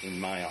month in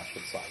May, I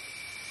should say.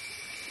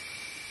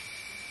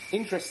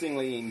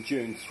 Interestingly, in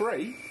June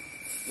 3,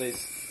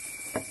 there's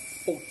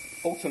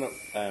alternate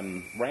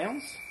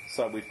rounds.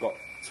 So we've got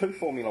 2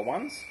 Formula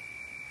Ones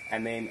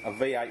and then a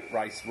V8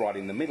 race right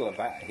in the middle of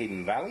that,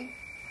 Hidden Valley.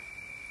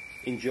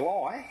 In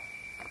July,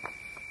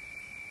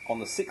 on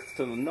the 6th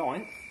to the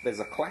 9th, there's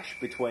a clash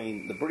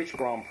between the British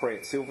Grand Prix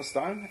at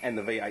Silverstone and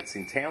the V8s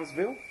in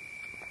Townsville.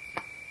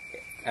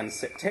 And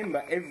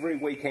September, every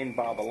weekend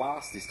bar the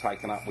last is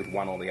taken up with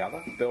one or the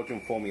other. Belgian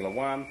Formula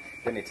One,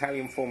 then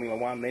Italian Formula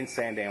One, then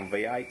Sandown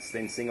V8s,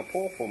 then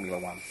Singapore Formula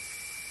One.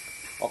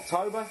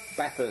 October,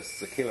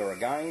 Bathurst's a killer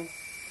again.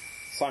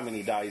 So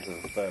many days of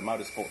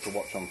motorsport to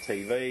watch on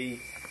TV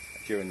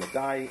during the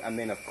day. And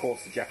then, of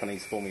course, the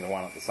Japanese Formula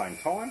One at the same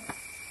time.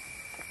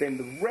 Then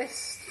the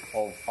rest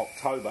of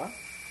October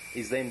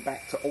is then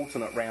back to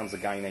alternate rounds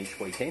again each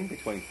weekend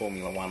between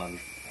Formula One and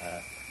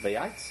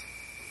V8s.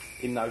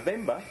 In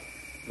November,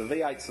 the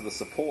V8s are the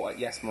support at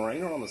Yas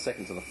Marina on the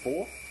 2nd to the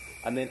 4th,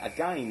 and then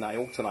again they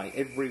alternate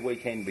every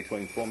weekend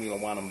between Formula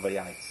 1 and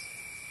V8s.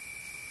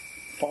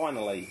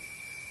 Finally,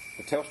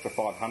 the Telstra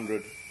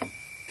 500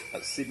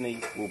 at Sydney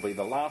will be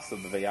the last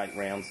of the V8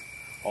 rounds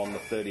on the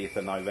 30th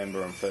of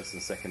November and 1st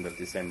and 2nd of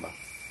December.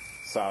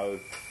 So,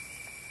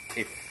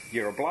 if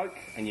you're a bloke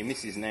and your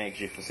missus nags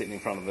you for sitting in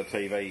front of the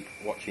TV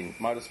watching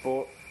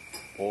motorsport,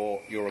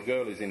 or you're a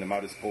girl who's into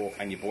motorsport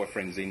and your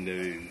boyfriend's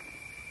into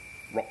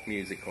rock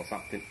music or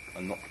something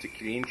and not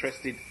particularly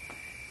interested,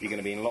 you're going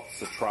to be in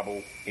lots of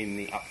trouble in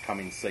the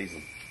upcoming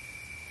season.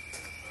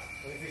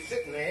 Well, if you're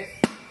sitting there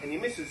and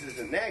your missus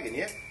isn't nagging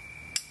you,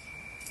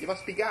 you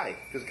must be gay,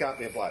 because it can't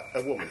be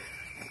a woman.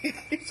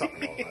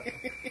 Something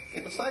like that.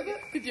 Did I say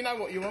that? Did you know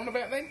what you were on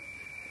about then?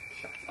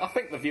 I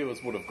think the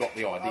viewers would have got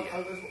the idea.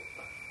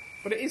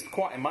 But it is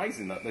quite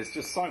amazing that there's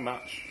just so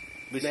much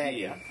this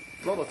year.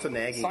 A lot of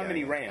nagging. So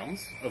many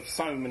rounds of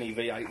so many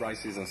V8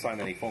 races and so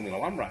many Formula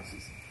 1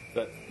 races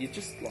that you're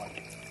just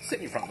like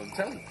sitting in front of the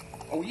telly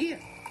all year.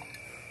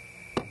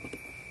 It's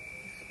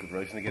a good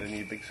reason to get a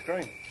new big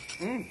screen.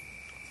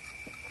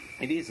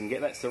 It is, and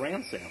get that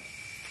surround sound.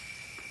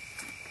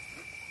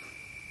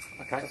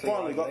 Okay, so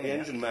finally got the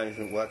engine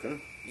management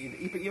working.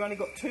 But you've only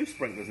got 2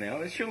 sprinklers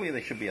now. Surely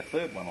there should be a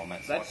third one on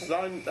that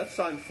cycle. That's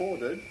zone 4,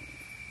 dude.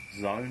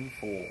 Zone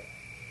 4.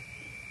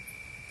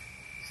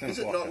 Is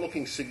it not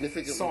looking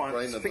significantly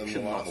greener than the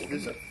last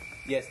visit?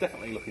 Yeah, it's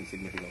definitely looking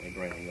significantly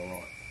greener, you're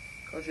right.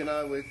 Because, you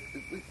know,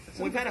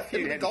 we've had a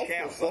few heavy golf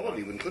showers.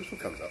 Quality when Clipsville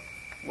comes up.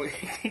 Well,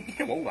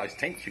 all those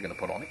tents you're going to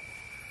put on it.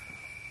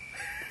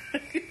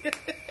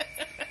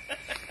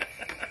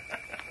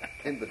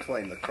 In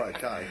between the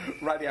Croquet.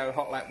 Radio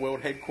Hot Lap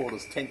World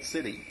Headquarters, Tent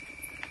City.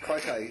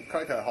 Croquet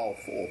Hole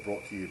 4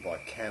 brought to you by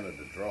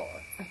Canada Dry.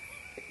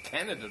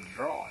 Canada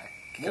Dry?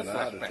 More Canada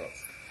Dry.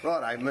 flashbacks.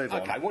 Right, move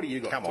on. Okay, what do you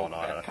got Come to on,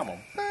 talk about? Come on.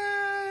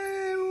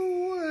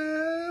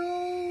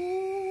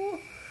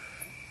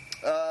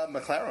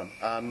 McLaren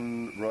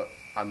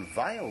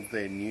unveiled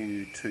their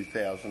new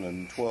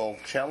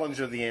 2012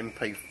 Challenger, the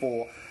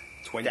MP4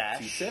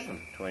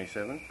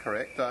 27,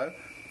 correct, though.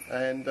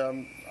 And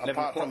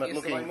apart from it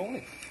looking...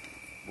 Morning.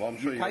 Well, I'm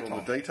sure you've got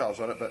all the details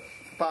on it, but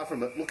apart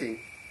from it looking,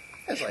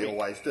 as they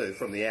always do,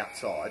 from the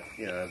outside,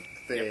 you know,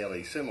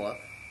 fairly similar,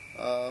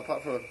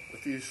 apart from a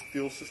few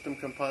fuel system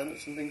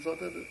components and things like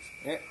that,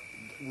 it's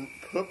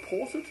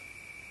purported?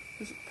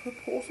 Is it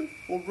purported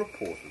or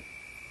reported?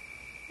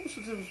 What's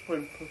the difference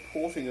between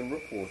purporting and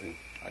reporting?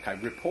 Okay,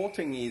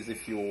 reporting is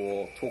if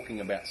you're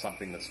talking about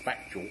something that's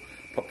factual.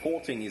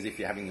 Purporting is if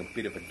you're having a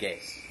bit of a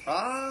guess.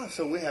 Ah,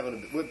 so we're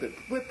purporters.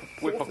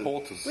 We're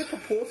purporters. We're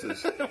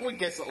purporters. We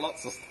guess at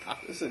lots of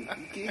stuff. Listen,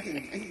 you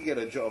can get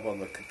a job on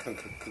the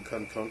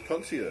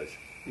concierge.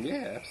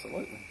 Yeah,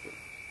 absolutely.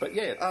 But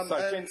yeah,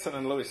 so Jensen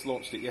and Lewis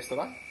launched it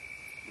yesterday,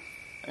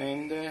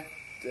 and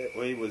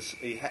he was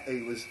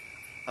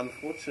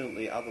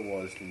unfortunately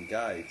otherwise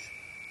engaged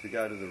to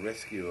go to the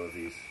rescue of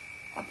his.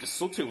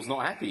 Sooty was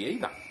not happy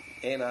either.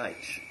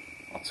 NH.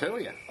 I'll tell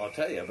you,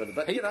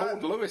 but he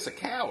called Lewis a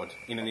coward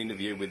in an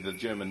interview with the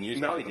German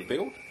newspaper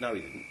Bild. No,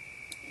 he didn't.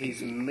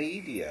 His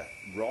media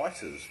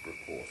writers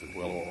reported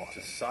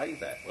to say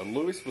that. Well,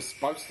 Lewis was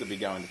supposed to be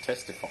going to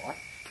testify,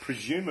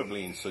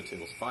 presumably in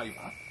Sootil's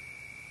favour,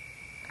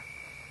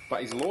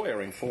 but his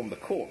lawyer informed the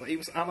court that he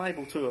was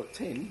unable to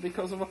attend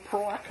because of a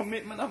prior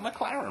commitment at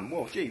McLaren.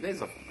 Well, gee,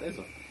 there's a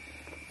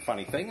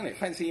funny thing, isn't it?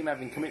 Fancy him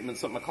having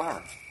commitments at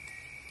McLaren.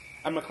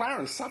 And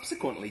McLaren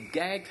subsequently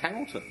gagged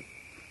Hamilton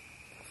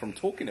from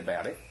talking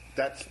about it.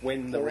 That's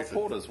when the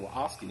reporters were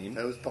asking him.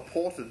 It was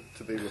purported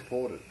to be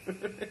reported.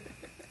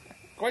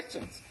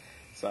 Questions.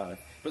 So,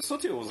 but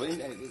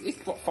Sootil he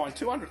got fined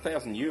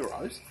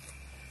 €200,000,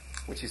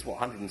 which is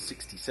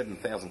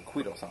 167,000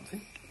 quid or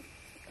something.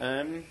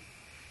 And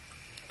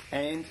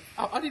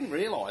I didn't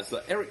realise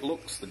that Eric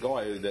Lux, the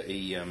guy that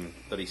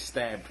he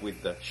stabbed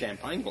with the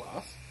champagne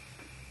glass,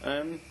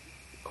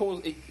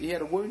 he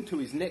had a wound to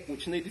his neck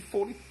which needed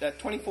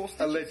 24 stitches.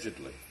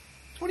 Allegedly.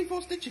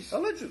 24 stitches.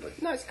 Allegedly.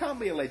 No, it can't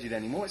be alleged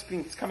anymore.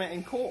 It's come out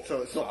in court.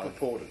 So it's not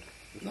purported.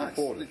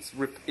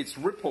 It's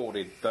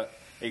reported that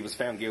he was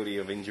found guilty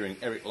of injuring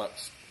Eric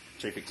Lux,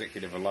 chief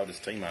executive of Lotus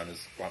Team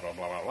Owners, blah, blah,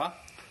 blah, blah, blah,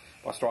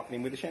 by striking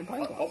him with a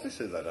champagne glass.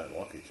 Obviously they don't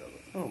like each other.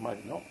 Oh,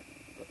 maybe not.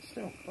 But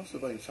still. Must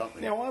have been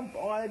something. Now,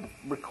 I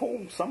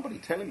recall somebody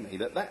telling me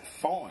that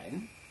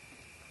fine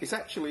is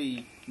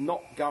actually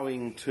not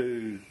going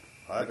to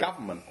the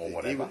government or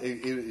whatever.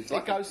 It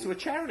goes to a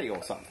charity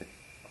or something.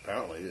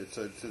 Apparently, it's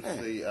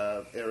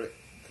the Eric,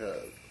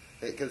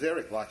 because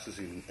Eric Lux is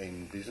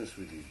in business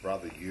with his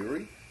brother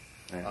Yuri.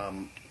 Yeah.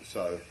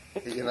 So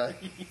you know,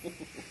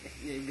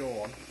 yeah,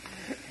 go on.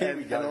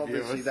 And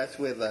obviously that's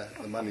where the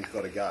money's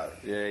got to go.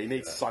 Yeah, he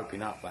needs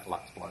soaping up, that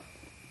Lux bloke.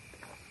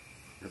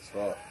 That's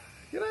right.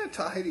 You know,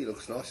 Tahiti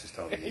looks nice this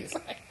time of year.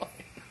 Exactly.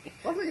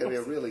 I think it'd be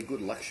a really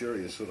good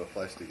luxurious sort of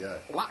place to go.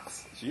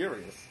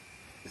 Luxurious.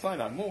 Say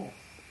no more.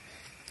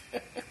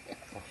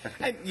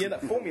 And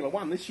Formula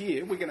One this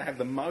year, we're going to have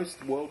the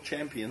most world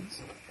champions,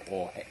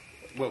 or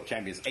world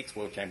champions,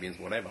 ex-world champions,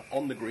 whatever,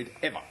 on the grid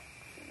ever.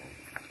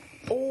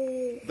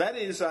 That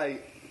is a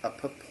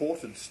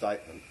purported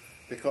statement,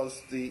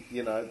 because the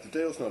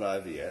deal's not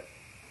over yet.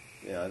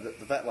 You know,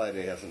 the VAT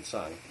lady hasn't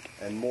sung,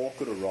 and more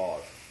could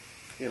arrive.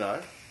 You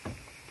know.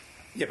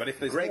 Yeah, but if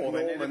there's more,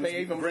 then it'd be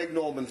even... Greg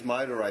Norman's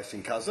motor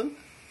racing cousin.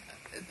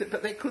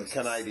 But there could...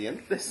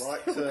 Canadian.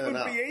 Might turn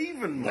up. Could be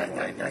even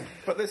more.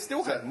 But they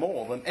still have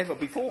more than ever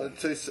before.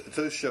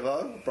 Two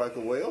Chevaux broke a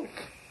wheel.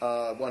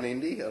 One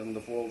Indy and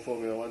the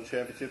Formula One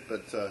Championship,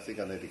 but I think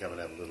I need to come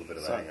and have a little bit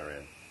of a hang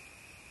around.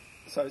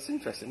 So it's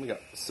interesting. We've got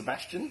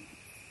Sebastian,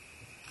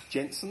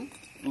 Jensen,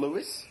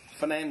 Lewis,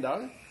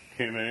 Fernando,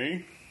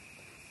 Kimi,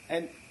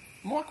 and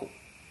Michael.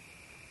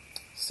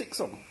 6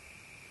 of them.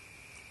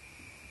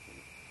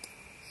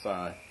 So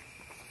I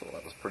thought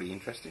that was pretty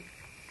interesting.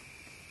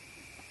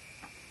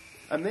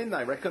 And then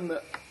they reckon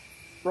that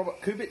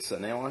Robert Kubica.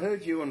 Now, I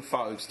heard you and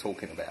Fogues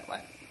talking about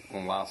that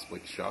on last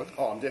week's show.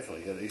 Oh, I'm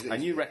definitely going to.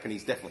 And you reckon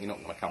he's definitely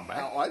not going to come back?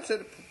 No, I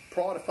said it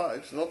prior to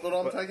Fogues. Not that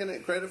I'm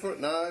taking credit for it.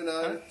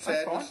 No,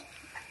 sadness.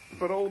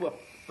 But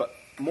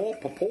more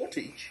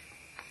purportage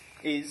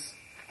is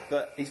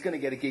that he's going to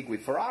get a gig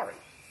with Ferrari.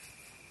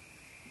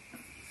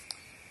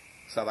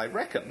 So they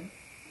reckon,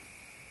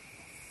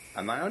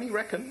 and they only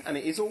reckon, and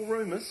it is all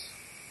rumours,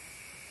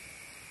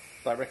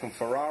 they reckon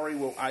Ferrari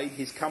will aid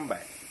his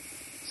comeback.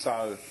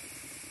 So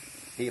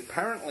he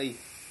apparently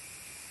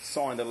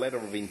signed a letter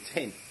of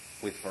intent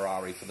with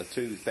Ferrari for the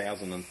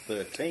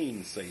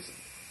 2013 season.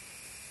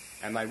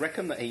 And they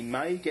reckon that he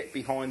may get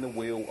behind the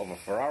wheel of a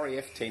Ferrari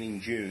F10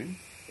 in June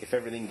if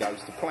everything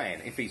goes to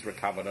plan, if he's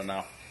recovered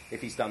enough,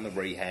 if he's done the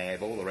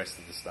rehab, all the rest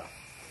of the stuff.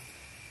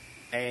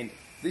 And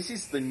this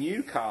is the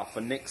new car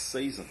for next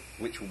season,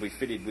 which will be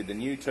fitted with the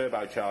new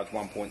turbocharged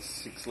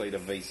 1.6 litre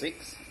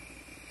V6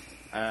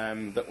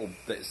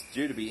 that's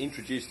due to be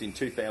introduced in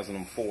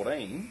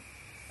 2014.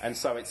 And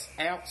so it's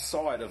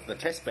outside of the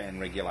test ban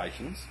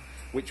regulations,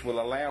 which will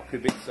allow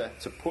Kubica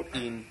to put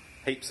in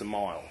heaps of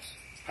miles.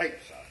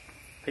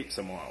 Heaps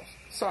of miles.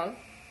 So,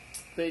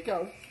 there you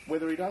go.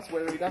 Whether he does,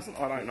 whether he doesn't,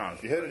 I don't know.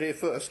 You heard it here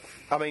first.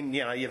 I mean,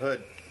 you've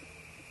heard...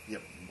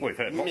 We've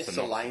heard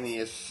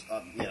miscellaneous,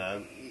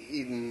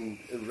 even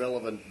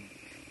irrelevant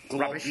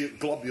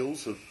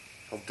globules of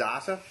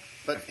data.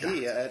 But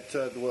here at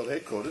the World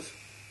Headquarters,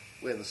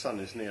 where the sun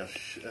is now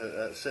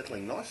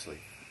settling nicely...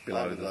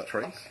 Below the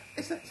trees.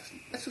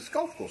 That's just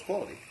golf course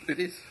quality. It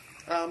is.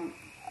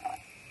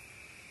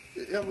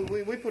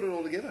 We put it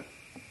all together.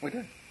 We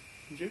do.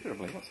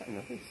 Indubitably. What's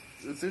happening with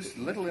this? There's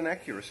little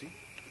inaccuracy.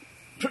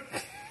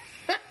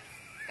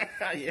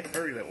 Yeah,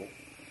 very little.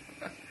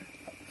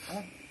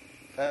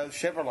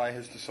 Chevrolet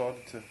has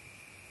decided to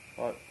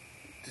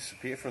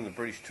disappear from the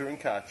British Touring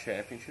Car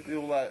Championship,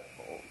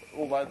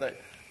 although they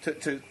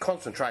to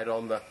concentrate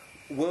on the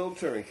World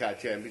Touring Car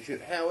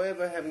Championship.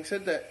 However, having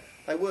said that,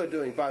 they were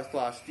doing both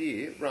last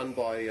year, run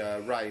by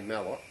Ray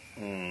Mallott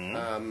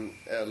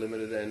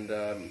Limited, and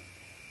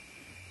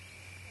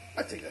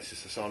I think that's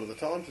just a sign of the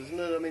times, isn't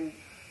it? I mean,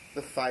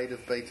 the fate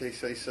of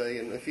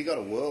BTCC, and if you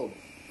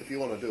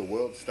want to do a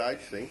world stage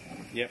thing,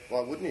 yep.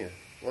 Why wouldn't you?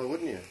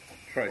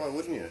 True. Why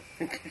wouldn't you?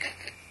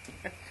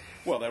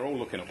 Well, they're all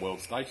looking at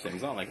world stage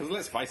things, aren't they? Because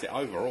let's face it,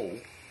 overall,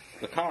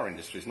 the car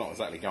industry is not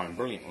exactly going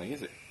brilliantly,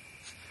 is it?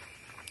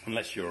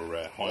 Unless you're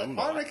Hyundai.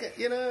 I reckon,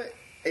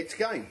 it's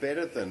going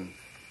better than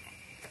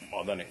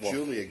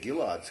Julia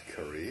Gillard's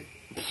career.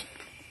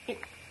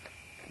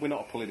 We're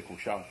not a political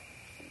show.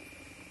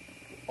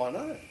 I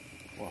know.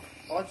 Well,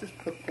 I just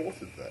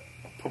purported that.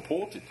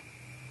 Purported?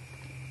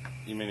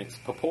 You mean it's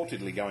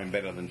purportedly going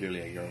better than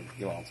Julia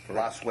Gillard's career?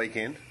 Last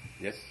weekend.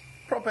 Yes.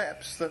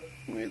 Perhaps the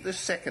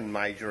second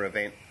major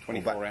event.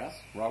 24 hours,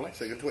 Rolex?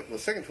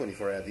 Second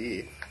 24 hour of the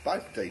year.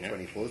 Both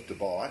D24s,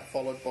 Dubai,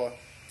 followed by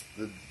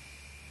the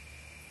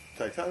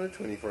Daytona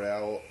 24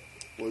 hour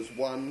was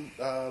won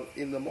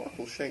in the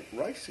Michael Schenck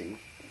Racing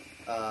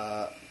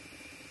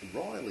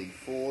Riley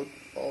Ford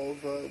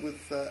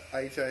with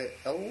AJ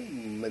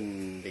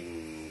Allmendinger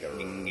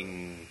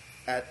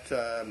at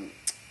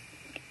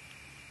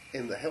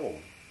in the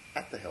helm,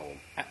 at the helm,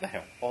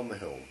 on the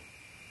helm.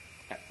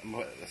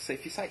 See,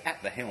 if you say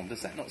at the helm,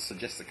 does that not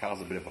suggest the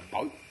car's a bit of a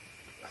boat?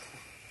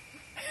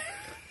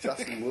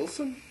 Justin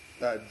Wilson,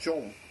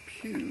 John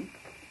Pugh,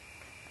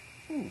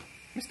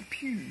 Mr.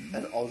 Pugh,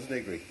 and Oz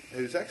Negri,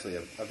 who's actually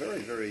a very,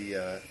 very,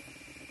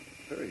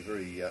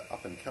 very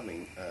up and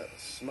coming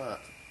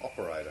smart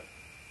operator.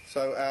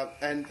 So,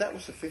 and that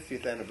was the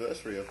 50th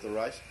anniversary of the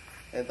race,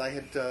 and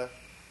they'd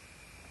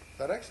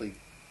actually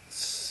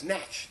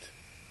snatched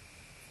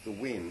the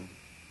win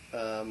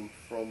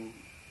from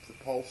the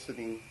pole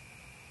sitting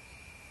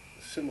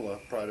similar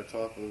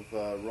prototype of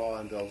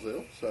Ryan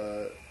Dalzell.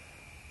 So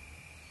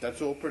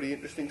that's all pretty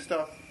interesting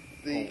stuff.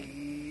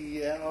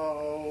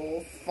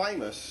 Our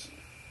famous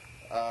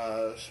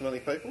smelly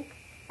people,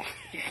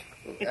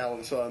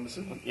 Alan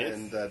Simonson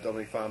and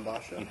Dominic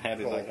Farnbacher, and how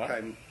did they go?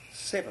 Came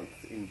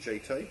 7th in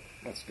GT.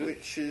 That's good.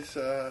 Which is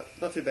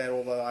not too bad,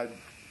 although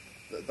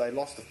they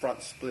lost the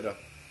front splitter.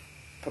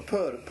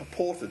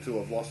 Purported to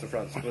have lost the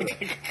front splitter.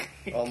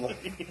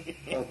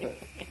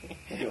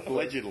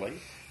 Allegedly.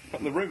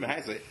 But the rumour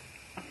has it.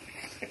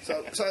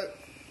 So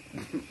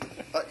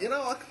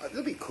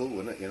it'll be cool,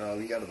 wouldn't it?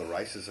 You go to the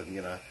races and,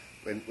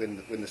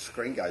 when the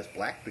screen goes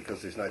black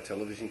because there's no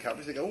television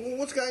coverage, they go, well,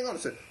 what's going on? I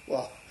said,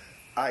 well,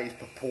 A is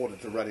purported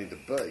to run into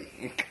B.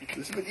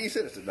 But you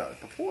said it. I said, no, it's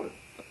purported.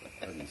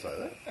 I didn't say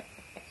that.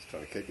 Just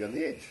trying to keep you on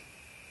the edge.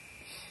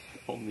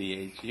 On the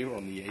edge. You're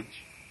on the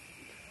edge.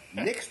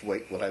 Next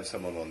week we'll have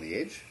someone on the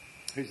edge.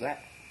 Who's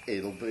that?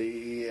 It'll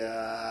be...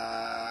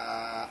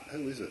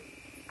 who is it?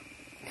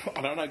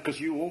 I don't know,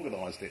 because you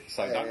organised it,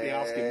 so don't be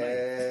asking me.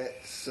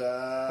 It's...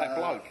 that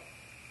bloke.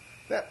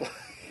 That bloke.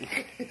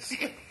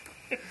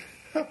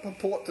 I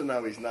purport to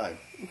know his name.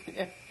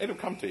 Yeah, it'll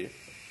come to you.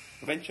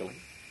 Eventually.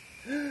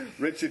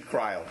 Richard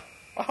Crail.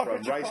 From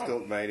Richard Race Crail.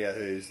 Talk Media,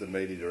 who's the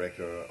media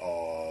director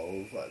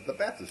of the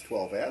Bathurst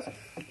 12 Hours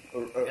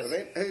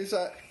event, who's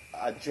a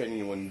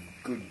genuine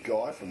good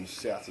guy from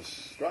South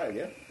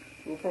Australia.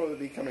 We'll probably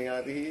be coming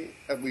over here,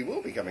 and we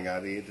will be coming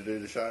over here to do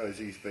the show, as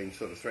he's been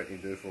sort of threatening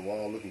to do for a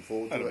while. Looking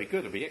forward to it. That'll be good,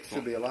 it'll be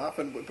excellent. Should be a laugh,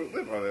 and we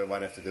probably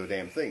won't have to do a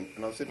damn thing.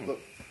 And I said,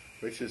 look,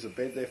 Rich, there's a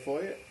bed there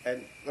for you.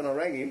 And when I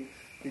rang him,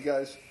 he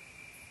goes,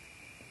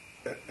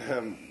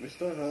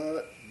 Mr.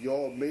 Hart,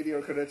 your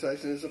media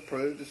accreditation is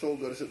approved. It's all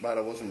good. I said, mate,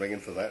 I wasn't ringing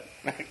for that.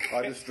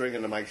 I just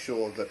ringing to make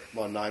sure that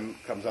my name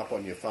comes up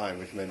on your phone,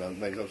 which means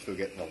I'm still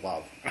getting the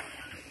love.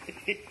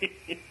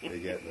 You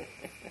get me?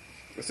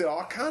 I said,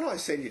 can't I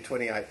send you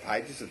 28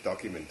 pages of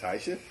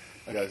documentation?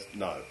 He goes,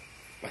 no.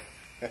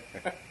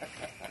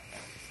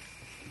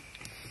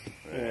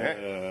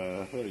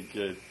 Very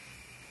good.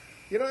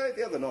 You know,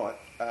 the other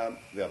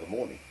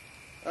morning.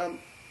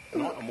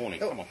 Night or morning,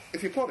 come on.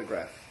 If you plot a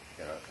graph,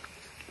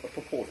 a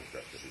purported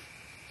graph,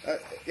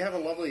 you have a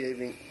lovely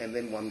evening and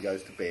then one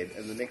goes to bed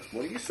and the next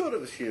morning you sort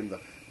of assume the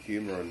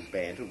humour and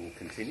banter will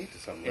continue to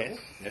some level.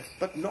 Yes.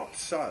 But not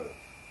so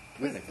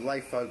with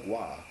Les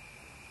Faubois.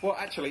 Well,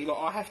 actually, look,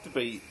 I have to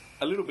be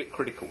a little bit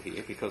critical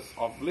here because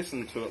I've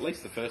listened to at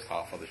least the first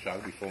half of the show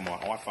before my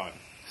iPhone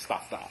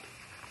stuffed up.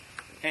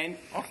 And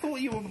I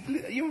thought you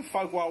and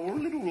Faubois were a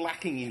little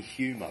lacking in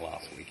humour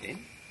last weekend.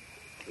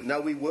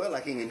 No, we were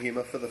lacking in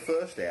humour for the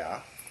first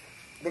hour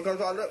because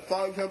I let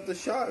Fogue have the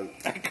show.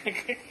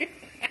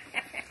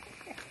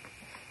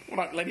 Well,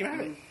 don't let him have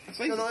it.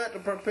 And I had to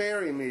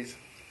prepare him his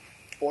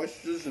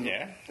oysters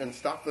and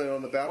stuff there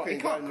on the balcony.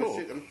 Well, he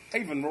can't cook,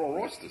 even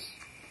raw oysters.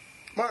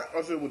 Mate,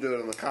 I said we'll do it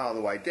in the car on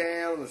the way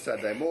down, on the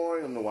Saturday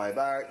morning, on the way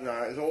back.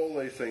 No, there's all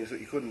these things that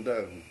you couldn't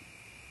do.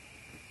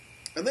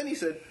 And then he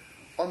said,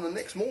 on the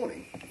next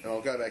morning, and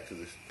I'll go back to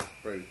this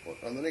previous point,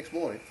 on the next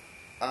morning,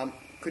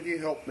 could you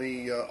help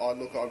me?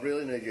 I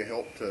really need your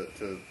help to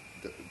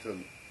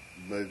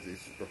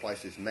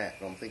replace this mat.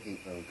 And I'm thinking,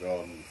 oh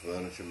God,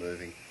 furniture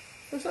moving.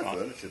 There's no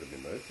furniture to be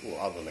moved,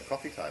 other than a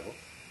coffee table.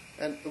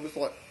 And it was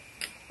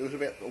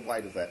about the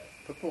weight of that,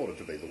 purported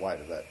to be the weight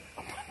of that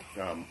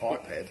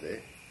iPad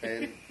there,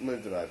 and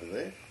moved it over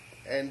there.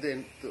 And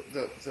then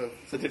so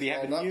did he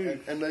have a new?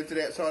 And moved it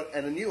outside,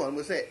 and a new one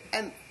was there.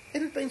 And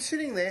it had been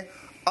sitting there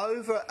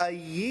over a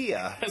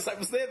year. So it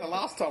was there the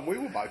last time we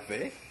were both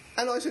there.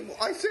 And I said,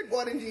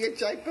 why didn't you get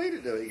JP to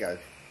do it? He goes,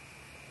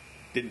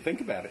 didn't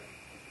think about it.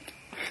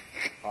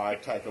 I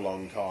take a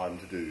long time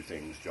to do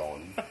things,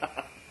 John.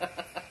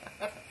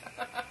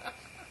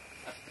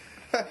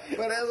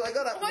 But as I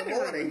got up in the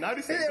morning, there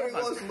he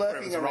was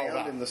lurking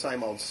around in the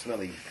same old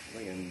smelly,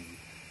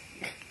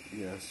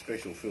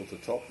 special filter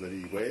top that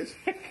he wears.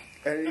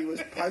 And he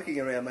was poking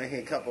around making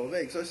a couple of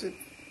eggs. I said,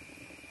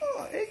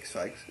 oh, eggs,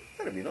 folks,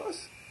 that'd be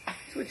nice.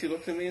 So she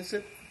looked at me and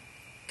said,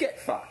 get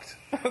fucked.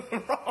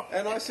 Right.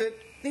 And I said,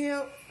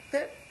 now,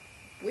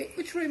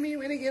 which room are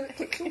you in again,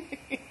 Hexel?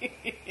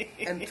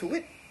 And to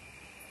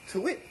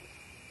wit,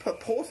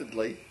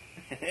 purportedly,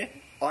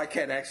 I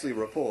can actually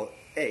report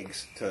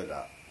eggs turned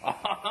up.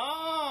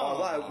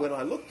 Although, when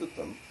I looked at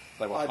them,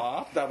 they were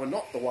hard? They were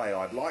not the way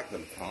I'd like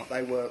them.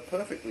 They were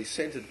perfectly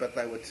scented, but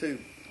they were too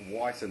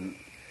white and,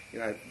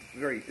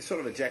 very, sort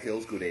of a Jack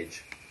Ellsgood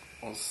edge.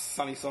 Well,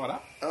 sunny side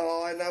up?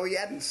 Oh, I know he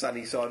hadn't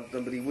sunny side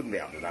them, but he wouldn't be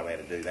able to know how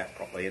to do that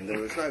properly, and there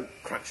was no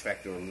crunch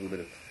factor or a little bit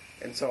of...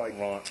 And so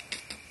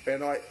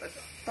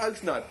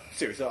folks, no,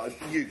 seriously,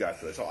 you go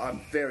first.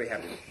 I'm very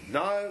happy.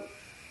 No,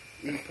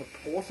 he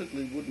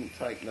reportedly wouldn't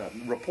take no.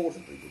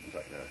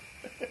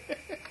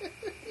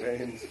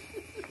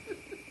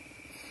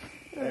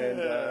 And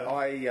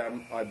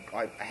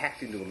I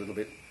hacked into a little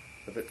bit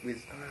of it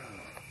with...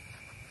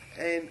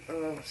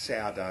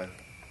 sourdough.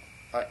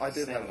 I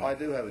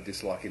do have a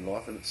dislike in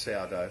life, and it's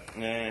sourdough.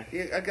 Yeah.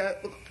 I go,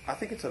 look, I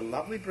think it's a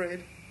lovely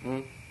bread,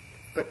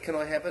 but can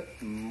I have it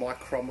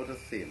micrometer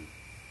thin?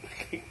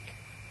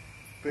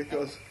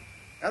 Because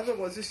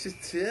otherwise it's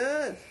just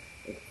turd.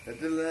 I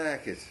don't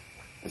like it.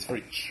 It's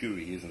very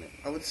chewy, isn't it?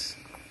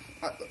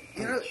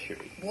 Chewy.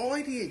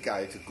 Why do you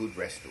go to good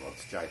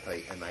restaurants,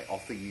 JP, and they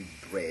offer you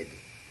bread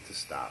to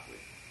start with?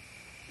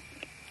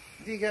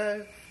 Do you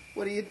go,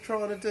 what are you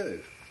trying to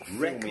do?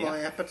 Wreck my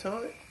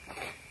appetite?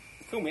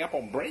 Fill me up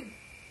on bread.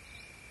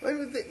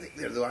 Well,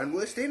 they're their own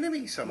worst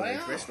enemies, some of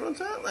these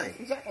restaurants, aren't they?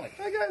 Exactly.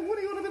 They go, what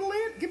do you want a bit of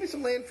land? Give me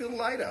some landfill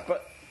later.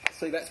 But,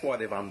 see, that's why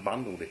they've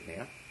unbundled it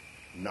now.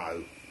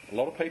 No. A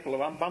lot of people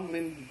are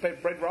unbundling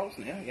bread rolls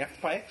now. You have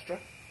to pay extra.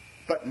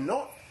 But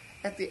not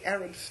at the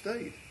Arab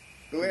Steed.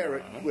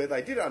 Where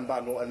they did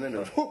unbundle and then it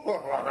was...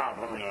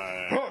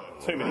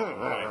 2 minutes.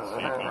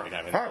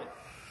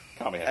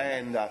 Can't be having that.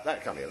 And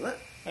that can't be having that.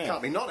 Yeah.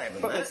 Can't be not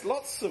having but that. There's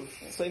lots of...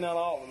 See,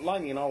 now,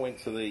 Laney and I went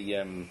to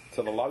the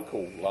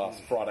local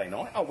last Friday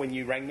night. Oh, when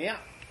you rang me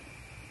up.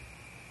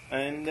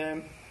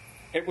 And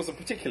it was a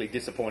particularly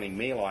disappointing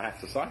meal, I have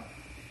to say.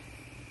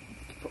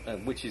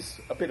 Which is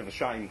a bit of a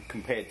shame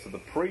compared to the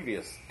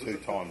previous two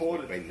times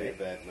we've been there.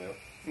 Bad meal.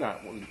 No,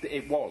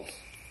 it was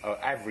an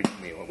average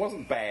meal. It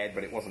wasn't bad,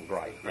 but it wasn't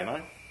great, you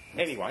know.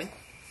 Anyway,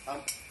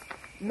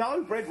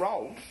 no bread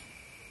rolls.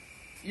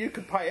 You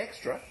could pay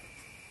extra,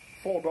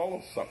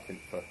 $4 something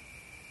for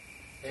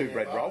 2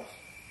 bread rolls.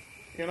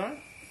 You know,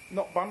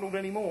 not bundled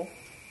anymore.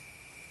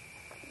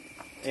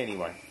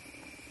 Anyway,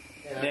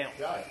 now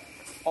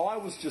I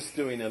was just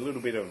doing a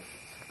little bit of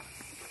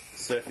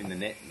surfing the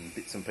net and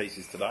bits and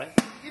pieces today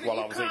while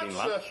I was eating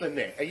lunch. Surf the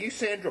net. Are you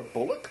Sandra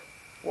Bullock?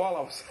 While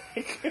I was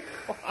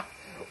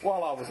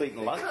while I was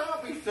eating lunch,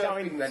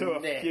 going to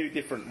a few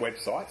different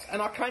websites,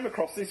 and I came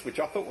across this, which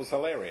I thought was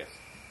hilarious.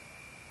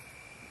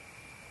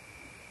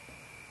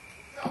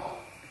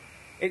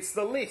 It's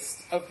the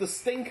list of the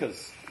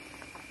stinkers.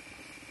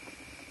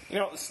 You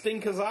know what the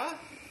stinkers are?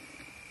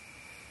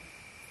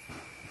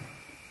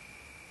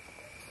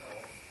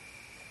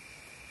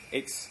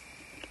 It's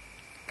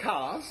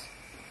cars,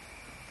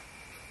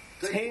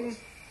 10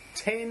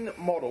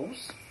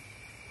 models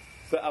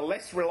that are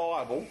less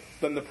reliable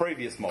than the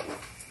previous model.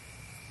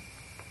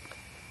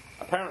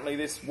 Apparently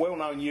this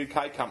well-known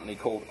UK company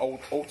called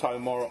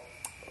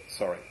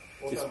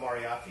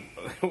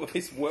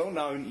this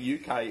well-known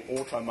UK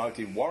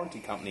automotive warranty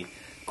company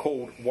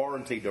called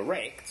Warranty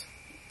Direct,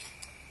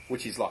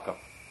 which is like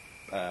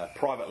a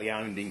privately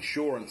owned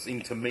insurance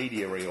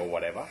intermediary or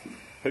whatever,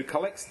 who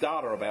collects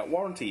data about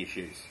warranty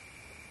issues.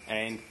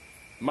 And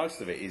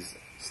most of it is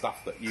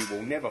stuff that you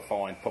will never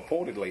find,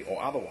 purportedly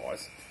or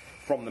otherwise,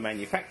 from the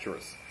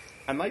manufacturers.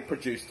 And they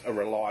produced a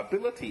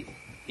reliability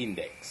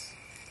index,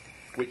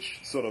 which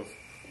sort of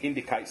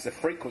indicates the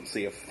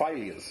frequency of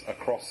failures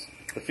across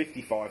the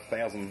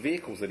 55,000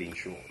 vehicles it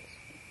insures.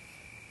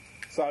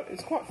 So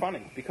it's quite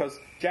funny, because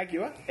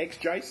Jaguar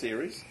XJ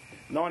series,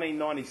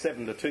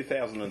 1997 to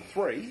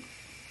 2003,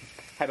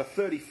 had a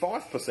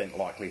 35%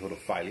 likelihood of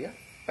failure.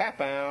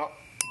 Bap out.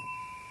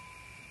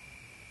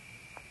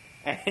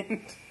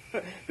 And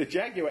the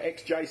Jaguar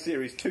XJ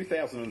series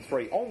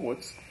 2003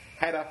 onwards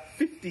had a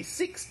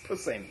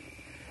 56%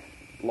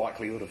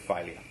 likelihood of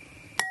failure.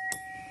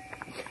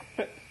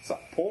 So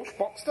Porsche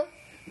Boxster,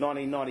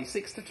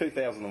 1996 to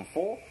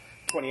 2004,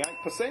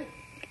 28%.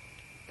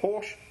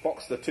 Porsche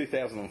Boxster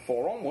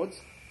 2004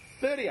 onwards,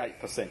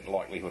 38%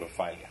 likelihood of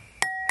failure.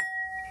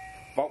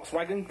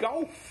 Volkswagen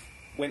Golf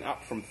went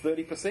up from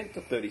 30%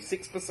 to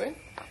 36%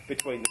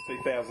 between the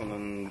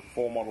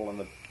 2004 model and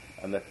the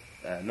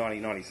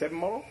 1997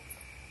 model.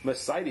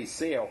 Mercedes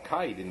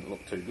CLK didn't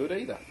look too good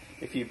either.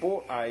 If you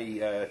bought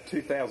a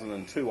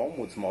 2002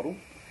 onwards model,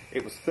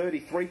 it was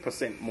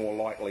 33% more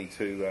likely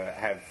to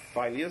have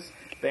failures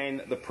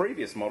than the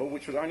previous model,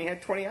 which only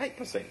had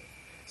 28%.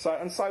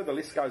 So the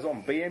list goes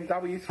on.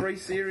 BMW 3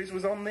 Series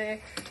was on there,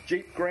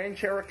 Jeep Grand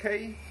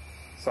Cherokee.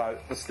 So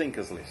the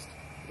stinkers list.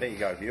 There you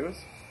go, viewers.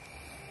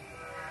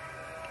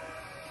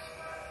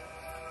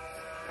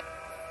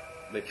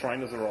 Their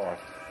trainers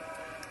arrived.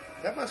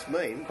 That must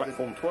mean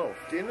Platform 12.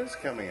 Dinner's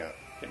coming up.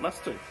 It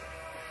must do.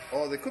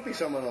 Oh, there could be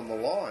someone on the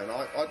line.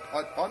 I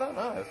don't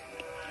know.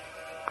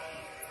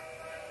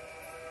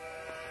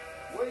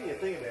 What do you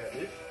think about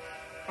this?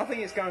 I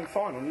think it's going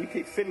fine, and you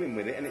keep fiddling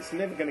with it, and it's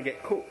never going to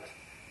get cooked.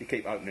 You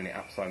keep opening it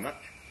up so much.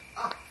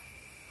 Ah,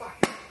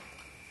 fuck.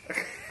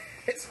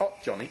 It's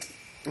hot, Johnny.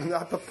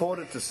 I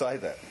purported to say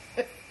that.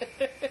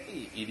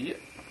 You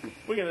idiot.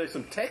 We're going to do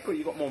some tech, or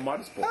you got more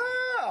motorsport?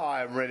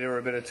 I'm ready for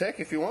a bit of tech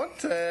if you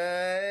want.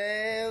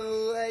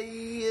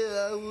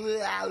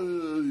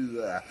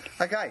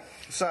 Okay,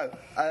 so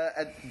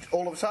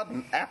all of a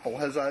sudden, Apple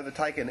has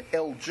overtaken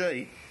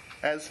LG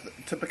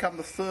to become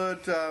the third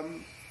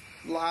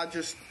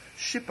largest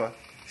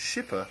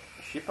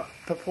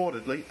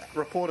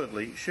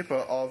reportedly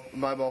shipper of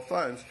mobile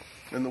phones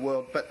in the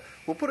world. But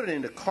we'll put it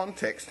into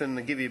context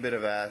and give you a bit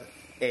of our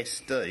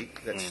SD,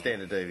 that's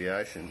standard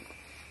deviation,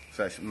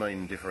 so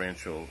mean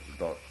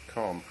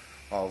differential.com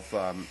of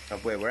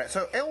where we're at.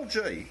 So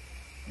LG,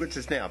 which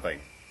has now been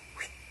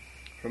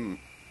in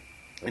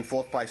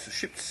fourth place, has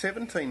shipped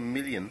 17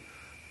 million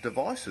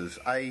devices,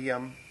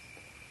 a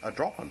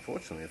drop,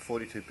 unfortunately, of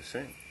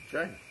 42%.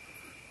 Shame.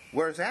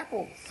 Whereas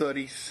Apple,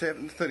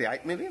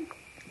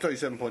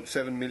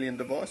 37.7 million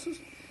devices,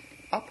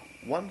 up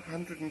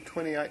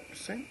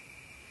 128%.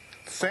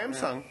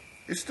 Samsung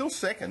is still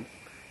second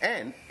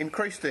and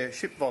increased their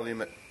ship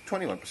volume at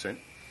 21%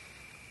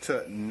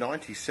 to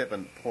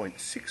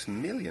 97.6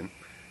 million.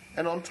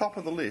 And on top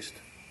of the list,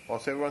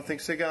 whilst everyone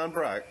thinks they're going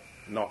broke,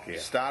 Nokia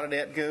started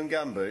out goon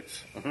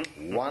gumboots,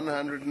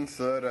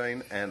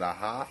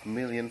 113.5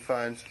 million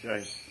phones,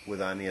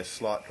 with only a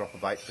slight drop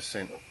of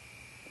 8%.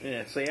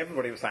 Yeah, see,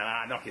 everybody was saying,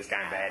 Nokia's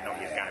going bad,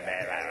 Nokia's going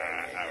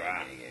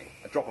bad.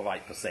 A drop of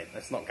 8%.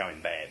 That's not going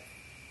bad.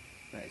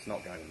 No, it's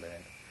not going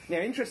bad. Now,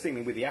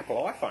 interestingly, with the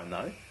Apple iPhone,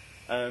 though,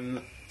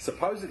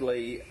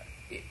 supposedly,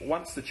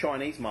 once the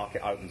Chinese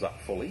market opens up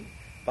fully,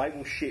 they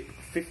will ship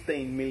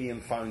 15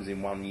 million phones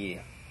in 1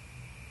 year.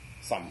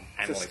 Some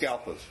analysts,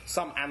 scalpers.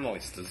 Some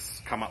analysts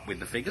has come up with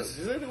the figures.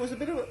 There was a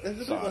bit of a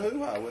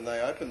hoo-ha when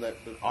they opened that.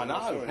 I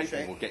know,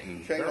 people were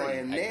getting Shanghai,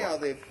 and now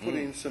they've put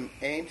in some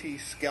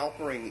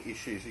anti-scalpering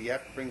issues. You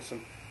have to bring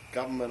some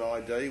government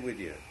ID with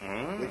you,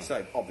 which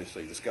they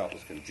obviously the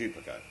scalpers can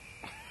duplicate.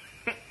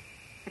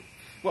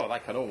 Well, they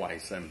can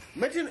always.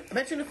 Imagine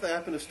if they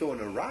opened a store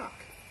in Iraq,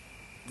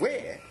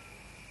 where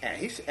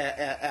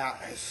our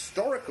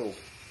historical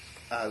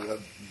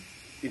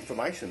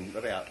information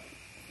about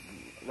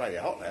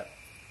Radio Hot Lap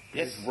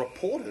is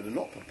reported and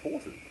not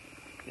purported.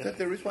 Yes. That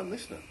there is one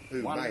listener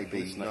who may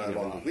be no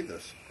longer with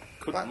us.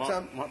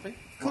 Might be.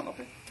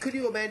 Could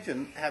you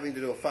imagine having to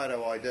do a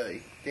photo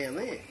ID down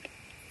there?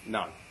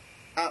 No.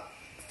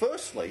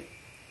 Firstly,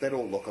 that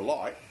all look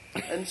alike.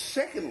 And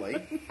secondly,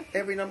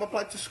 every number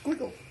plate's a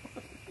squiggle.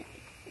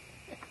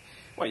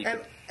 Well, you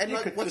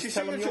could what's just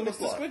your tell them signature you're look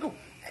Mr. like? Squiggle.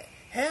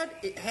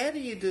 How do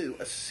you do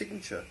a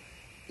signature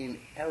in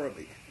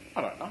Arabic?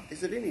 I don't know.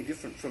 Is it any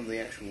different from the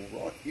actual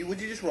write? Would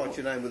you just write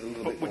your name with a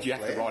little bit more Would you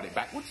have to flair? write it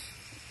backwards?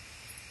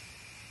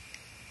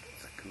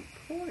 That's a good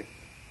point.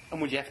 And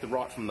would you have to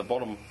write from the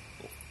bottom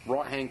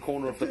right-hand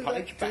corner of the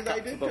page back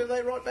up to the... Do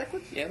they write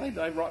backwards? Yeah,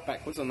 they write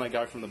backwards and they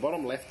go from the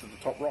bottom left to the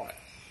top right.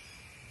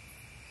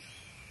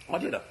 I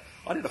did a...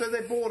 So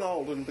they're born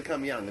old and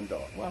become young and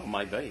die? Well,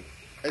 maybe.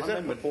 Is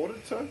that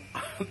reported, so?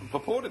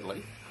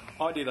 Purportedly,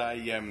 I did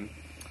a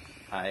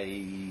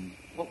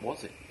what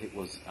was it? It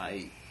was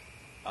a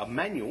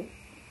manual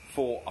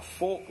for a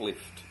forklift,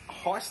 a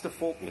Heister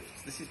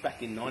forklift. This is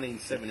back in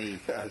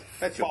 1975.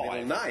 That's your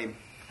middle name.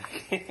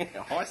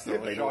 Heister.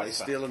 You've been always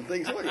stealing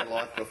things all your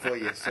life before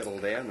you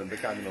settled down and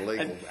became an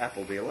illegal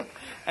Apple dealer.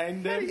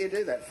 And how do you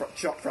do that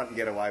shop front and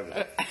get away with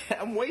it?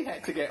 And we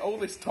had to get all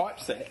this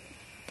typeset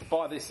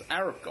by this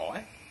Arab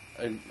guy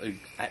who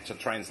had to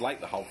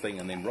translate the whole thing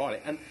and then write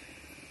it, and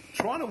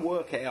trying to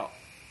work out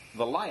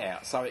the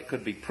layout so it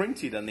could be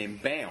printed and then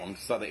bound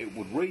so that it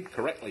would read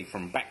correctly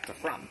from back to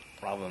front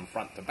rather than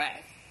front to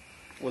back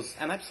was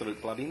an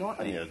absolute bloody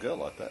nightmare. I knew a girl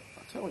like that.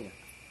 I tell you.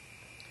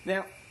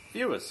 Now,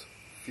 viewers,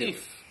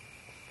 if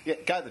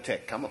go the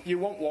tech, come on. you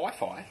want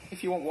Wi-Fi,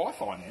 if you want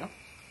Wi-Fi now,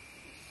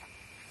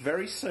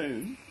 very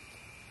soon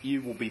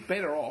you will be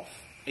better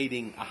off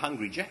eating a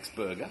Hungry Jack's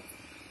burger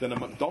than a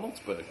McDonald's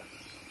burger,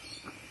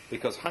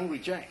 because Hungry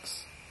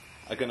Jack's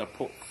are going to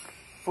put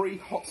free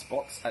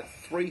hotspots at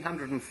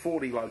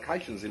 340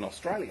 locations in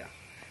Australia.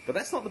 But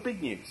that's not the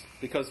big news,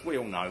 because we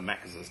all know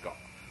Macca's has got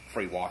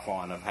free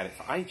Wi-Fi and have had it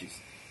for ages.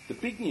 The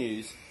big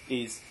news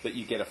is that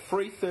you get a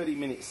free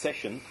 30-minute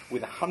session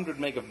with 100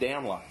 meg of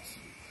downloads.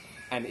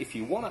 And if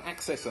you want to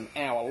access an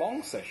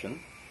hour-long session,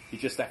 you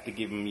just have to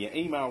give them your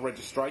email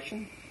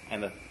registration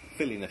and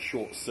fill in a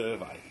short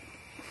survey.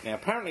 Now,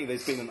 apparently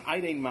there's been an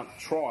 18-month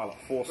trial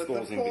at 4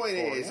 stores in Victoria. But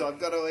the point is, I've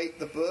got to eat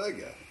the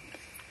burger.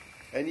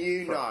 And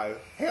you know,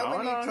 how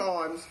many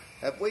times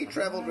have we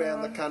travelled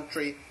around the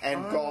country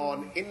and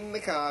gone in the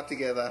car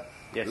together,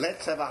 yes,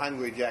 let's have a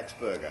Hungry Jack's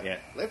burger. Yeah.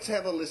 Let's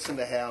have a listen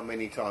to how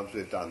many times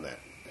we've done that.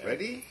 Yeah.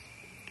 Ready?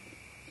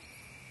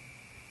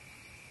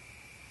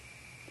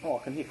 Oh,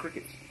 I can hear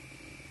crickets.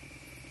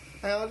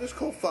 Hey, I'll just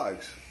call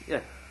folks.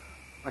 Yeah.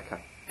 Okay.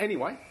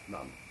 Anyway.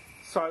 None.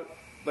 So,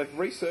 they've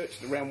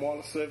researched around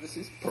wireless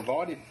services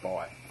provided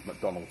by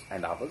McDonald's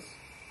and others,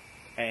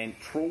 and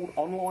trawled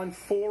online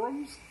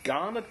forums,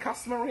 garnered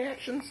customer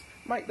reactions.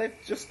 Mate, they've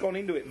just gone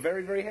into it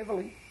very, very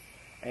heavily.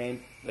 And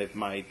they've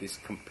made this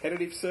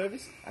competitive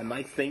service, and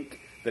they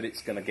think that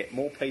it's going to get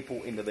more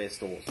people into their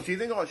stores. Do you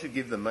think I should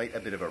give the meat a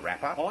bit of a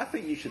wrap-up? I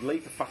think you should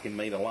leave the fucking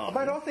meat alone.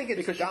 But I think it's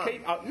because done. You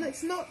keep, no,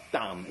 it's not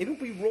done. It'll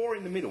be raw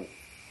in the middle.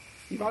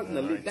 You've opened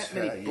the lid that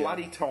many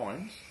bloody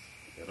times.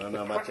 I don't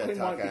know much I'm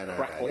talking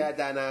about. I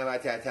don't know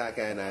much I'm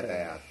talking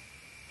about.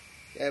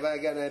 If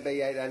I'm going to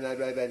be eating a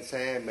ribbon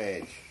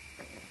sandwich.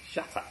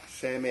 Shut up.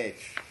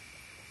 Sandwich.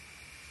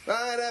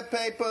 Why do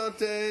people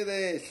do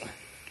this?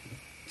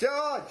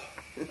 George!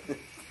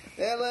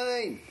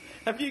 Elaine!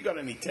 Have you got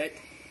any tech?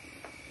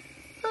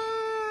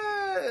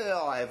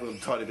 I have a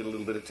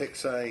little bit of tech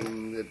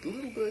saying that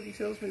little birdie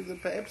tells me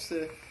that perhaps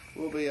there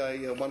will be a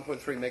 1.3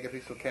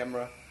 megapixel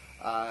camera.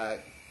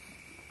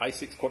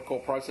 A6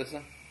 quad-core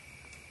processor.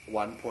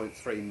 1.3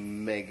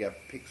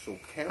 megapixel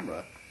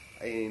camera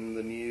in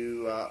the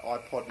new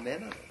iPod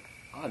Nano.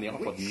 Oh, the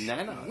iPod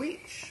Nano.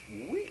 Which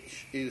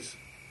is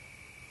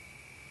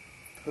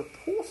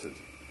purported,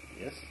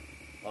 yes,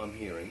 I'm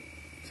hearing,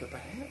 to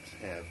perhaps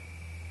have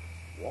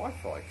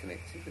Wi-Fi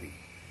connectivity,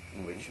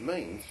 which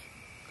means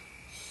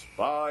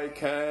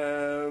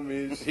Spycam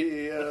is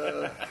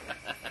here.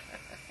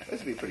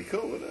 That'd be pretty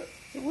cool, wouldn't it?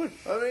 It would.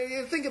 I mean,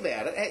 you think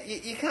about it.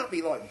 You can't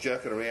be like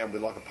jerking around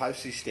with like a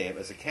postage stamp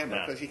as a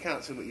camera because you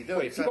can't see what you're doing.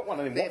 Well, if you've got one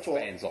of them watch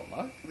bands on,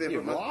 though,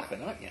 you're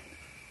laughing, aren't you?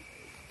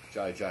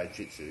 JJ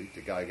Jitsu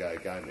to Go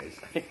Gomez.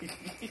 you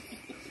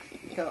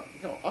can't.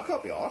 I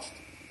can't be asked.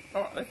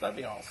 All right, let's not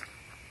be asked.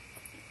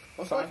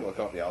 I spoke to I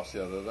can't be asked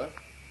the other day.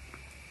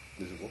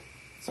 Visible.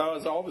 So,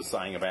 as I was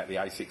saying about the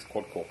A6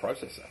 quad-core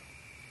processor,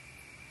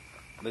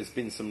 there's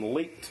been some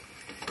leaked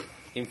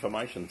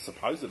information,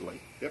 supposedly,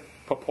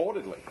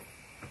 purportedly,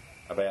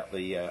 about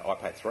the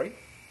iPad 3.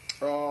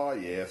 Oh,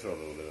 yeah, I saw a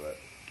little bit of that.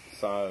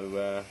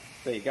 So,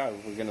 there you go.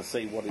 We're going to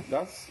see what it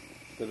does.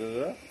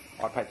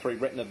 iPad 3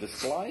 Retina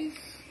displays.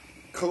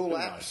 Cool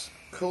apps,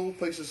 cool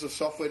pieces of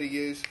software to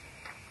use.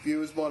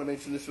 Viewers might have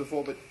mentioned this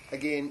before, but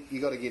again, you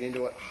got to get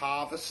into it.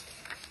 Harvest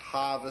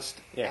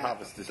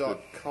is good.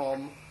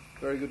 .com.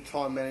 Very good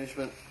time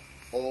management.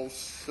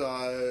 Also,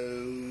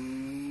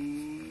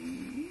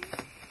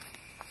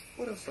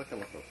 what else did I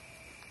come across?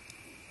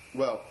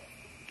 Well,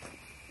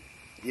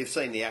 you've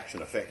seen the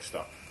action effects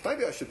stuff.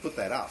 Maybe I should put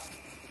that up.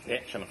 The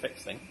action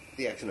effects thing.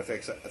 The action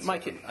effects.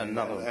 Make it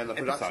another and the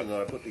production episode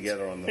that I put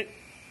together on the.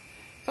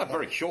 It's a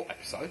very short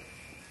episode,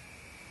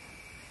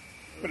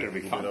 but it'll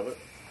be fun. Of it.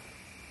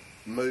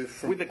 moved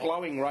from... With the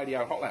glowing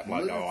Radio Hot Lap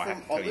logo, I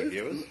have to tell you,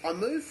 viewers. I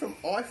moved from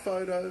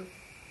iPhoto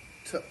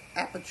to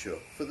Aperture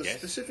for the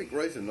specific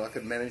reason I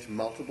could manage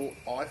multiple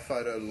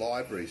iPhoto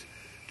libraries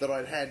that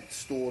I'd had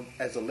stored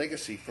as a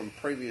legacy from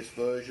previous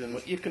versions.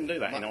 Well, you can do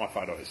that in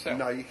iPhoto itself.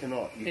 No, you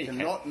cannot. You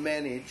cannot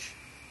manage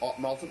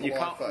multiple You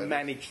can't iPhotos.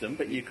 manage them,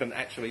 but you can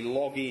actually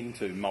log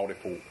into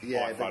multiple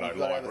iPhoto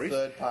libraries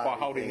by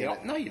holding the...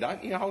 No, you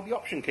don't. You hold the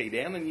Option key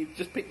down and you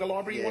just pick the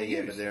library you want to use.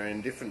 Yeah, but they're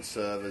in different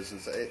servers. And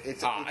so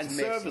it's and messy.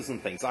 servers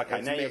and things. Okay,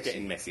 It's now you're messy.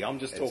 getting messy. I'm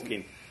just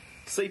talking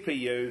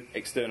CPU,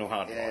 external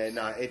hard drives.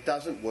 Yeah, no, it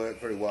doesn't work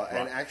very well. Right.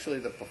 And actually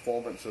the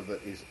performance of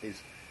it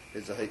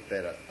is a heap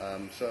better.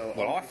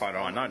 iPhoto,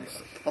 I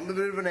noticed. I'm a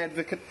bit of an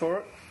advocate for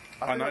it.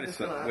 I noticed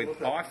that with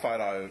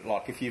iPhoto,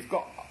 like if you've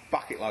got a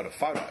bucket load of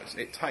photos,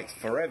 it takes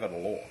forever to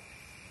launch,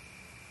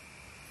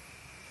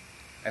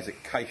 as it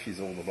caches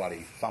all the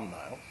bloody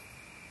thumbnails.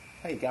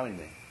 How you going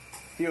there?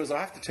 Viewers, I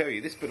have to tell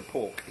you, this bit of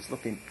pork is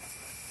looking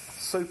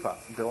super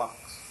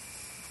deluxe.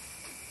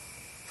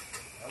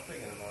 I'm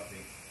thinking it might be...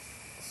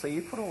 So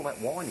you put all that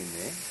wine in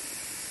there.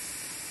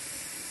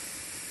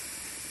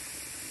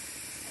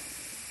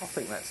 I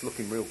think that's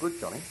looking real good,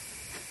 Johnny.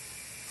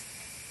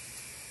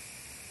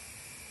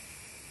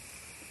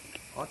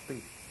 I'd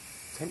be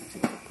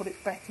tempted to put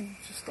it back in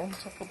just on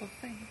top of the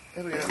thing.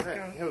 There we go.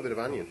 Have a bit of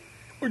onion.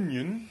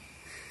 Onion?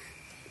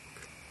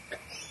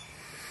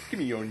 Give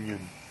me your onion.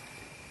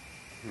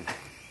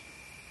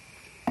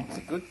 Is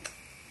it good?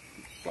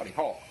 Bloody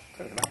hot.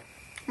 Tell you that.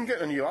 I'm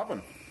getting a new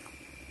oven.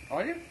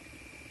 Are you?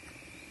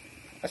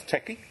 That's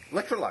techie.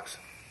 Electrolux.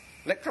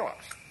 Electrolux.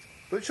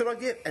 But should I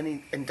get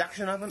an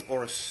induction oven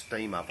or a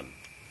steam oven?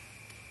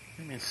 What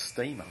do you mean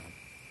steam oven?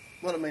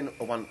 Well, I mean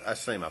a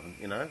steam oven,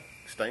 you know,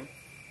 steam.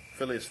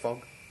 Phileas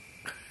Fogg.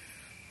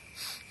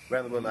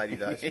 Round the world in 80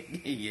 days.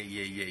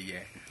 yeah.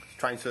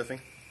 Train surfing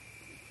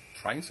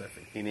Train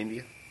surfing. in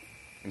India.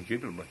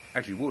 Indubitably.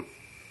 As you would.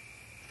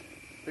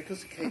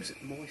 Because it keeps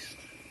it moist.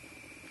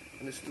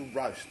 And it still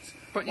roasts.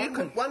 But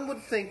one would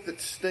think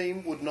that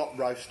steam would not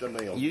roast a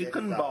meal. You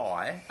can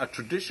buy a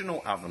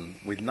traditional oven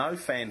with no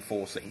fan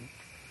forcing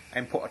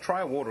and put a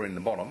tray of water in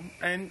the bottom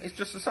and it's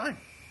just the same.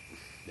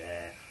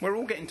 Yeah. We're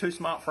all getting too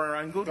smart for our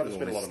own good. Got to with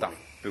spend all a this lot of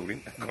stuff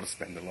building. Got to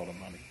spend a lot of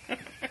money.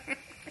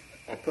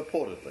 Well,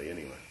 purportedly,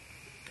 anyway.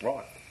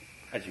 Right.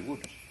 As you would.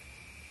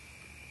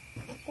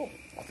 Oh,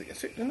 I think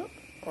that's it, isn't it?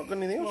 I've got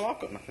anything else? Well, I've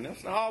got nothing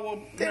else. Oh, well,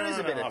 There is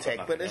a bit of I've got tech,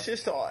 nothing but it's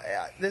else.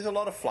 just there's a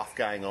lot of fluff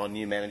going on.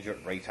 New manager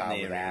at retail There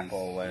with is.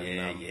 Apple, and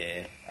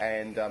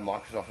and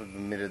Microsoft have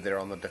admitted they're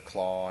on the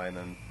decline,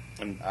 and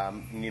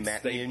new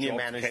Steve Jobs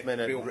management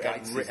kept Bill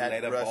Gates'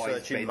 letter by his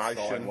Research in bedside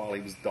Motion. while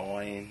he was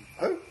dying.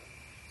 Who?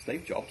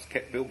 Steve Jobs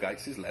kept Bill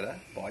Gates' letter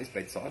by his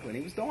bedside when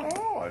he was dying.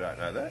 Oh, I don't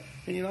know that.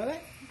 Did you know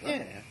that?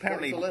 Yeah.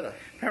 Apparently, What's the letter?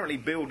 Apparently,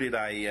 Bill did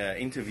a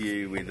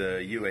interview with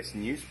a US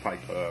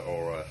newspaper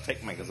or a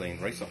tech magazine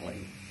recently,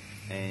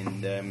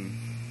 and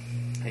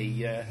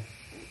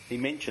he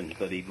mentioned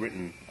that he'd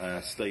written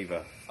Steve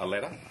a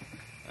letter,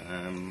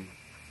 and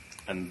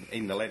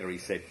in the letter he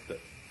said that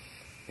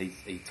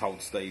he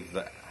told Steve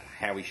that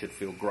how he should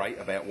feel great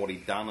about what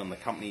he'd done and the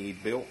company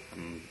he'd built,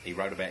 and he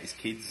wrote about his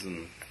kids,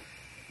 and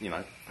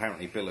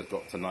apparently Bill had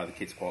got to know the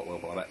kids quite well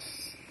by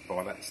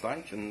that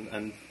stage,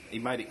 and he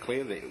made it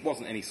clear that it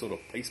wasn't any sort of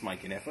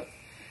peacemaking effort,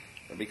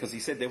 because he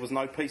said there was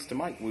no peace to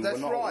make. We That's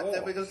were not right, at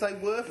war. because they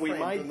were friends. We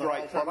made and the great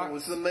whole time products. It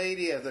was the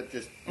media that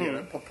just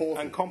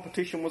purported. And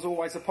competition was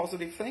always a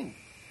positive thing.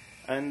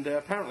 And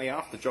apparently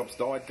after Jobs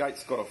died,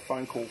 Gates got a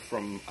phone call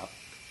from,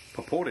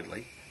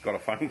 purportedly, got a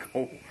phone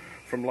call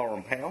from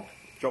Lauren Powell,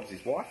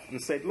 Jobs' wife,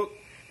 and said, look,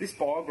 this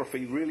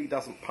biography really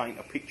doesn't paint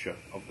a picture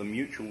of the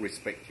mutual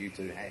respect you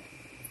two had.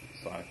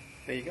 So,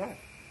 there you go.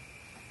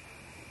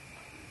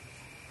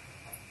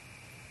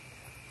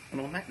 And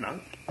on that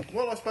note...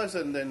 Well, I suppose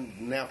then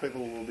now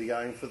people will be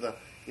going for the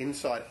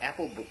Inside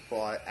Apple book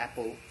by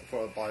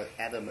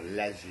Adam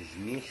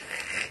Lajnishky.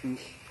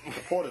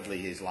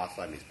 Reportedly, his last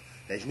name is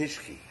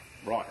Lajnishky.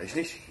 Right.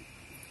 Lajnishky.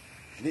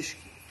 The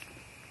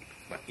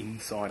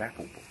Inside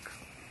Apple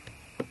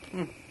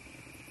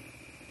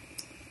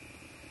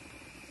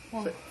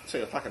book. See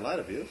you fucking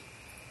later, viewers.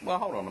 Well,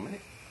 hold on a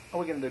minute. Are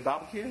we going to do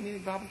barbecue?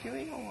 Anything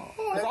barbecuing? Or what?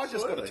 Oh, 'Cause I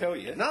just got to absolutely. tell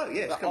you. No,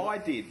 yes, that come on. I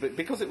did, but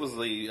because it was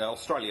the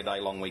Australia Day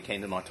long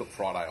weekend and I took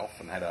Friday off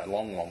and had a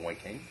long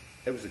weekend.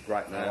 It was a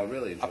great night. I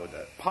really enjoyed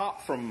that.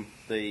 Apart from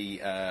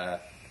the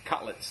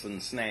cutlets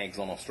and snags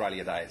on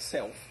Australia Day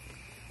itself,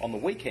 on the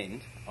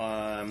weekend,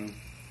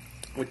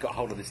 we'd got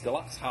hold of this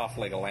deluxe half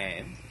leg of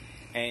lamb,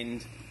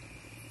 and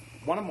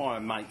one of my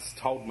mates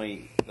told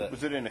me that...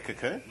 Was it in a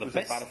cocoon? The Was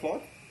best- it butterfly?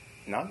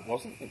 No, it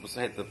wasn't. It was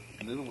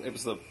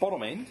the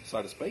bottom end,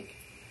 so to speak,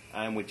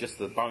 and with just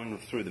the bone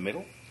through the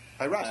middle.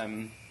 Hey, Russ.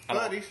 And I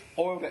birdies.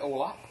 oiled it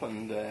all up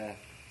and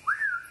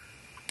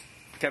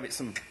gave it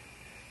some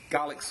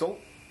garlic salt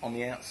on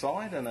the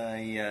outside and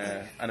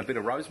a bit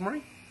of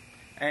rosemary.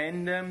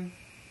 And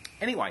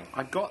anyway,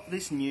 I got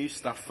this new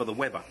stuff for the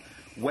Weber.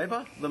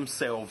 Weber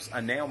themselves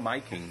are now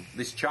making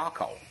this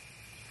charcoal.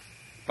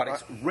 But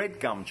it's red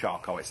gum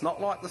charcoal. It's not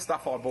like the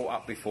stuff I bought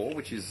up before,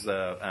 which is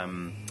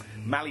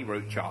mallee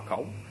root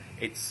charcoal.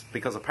 It's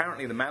because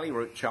apparently the mallee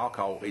root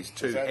charcoal is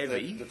too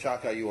heavy. The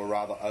charcoal you were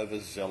rather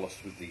overzealous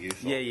with the use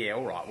of? Yeah,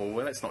 all right. Well,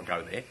 let's not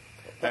go there.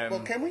 Well,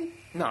 can we?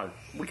 No,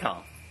 we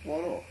can't.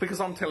 Why not? Because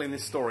I'm telling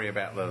this story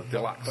about the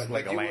deluxe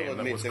leg of lamb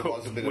that was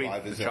cooked with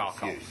the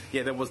charcoal. Use.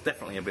 Yeah, there was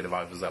definitely a bit of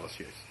overzealous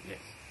use.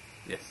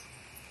 Yes.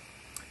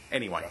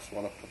 Anyway,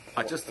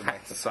 I just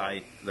have to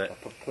say that,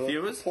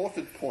 viewers,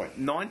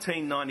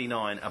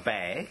 $19.99 a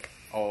bag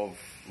of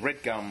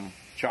red gum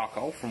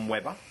charcoal from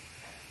Weber.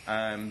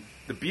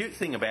 The beaut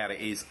thing about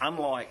it is,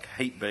 unlike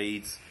heat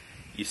beads,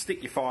 you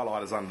stick your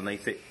firelighters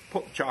underneath it,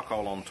 put the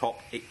charcoal on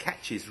top, it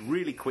catches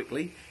really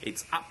quickly,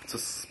 it's up to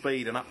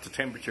speed and up to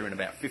temperature in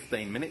about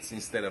 15 minutes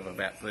instead of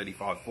about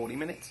 35-40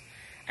 minutes,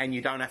 and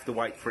you don't have to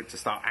wait for it to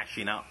start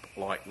ashing up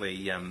like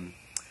the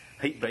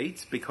heat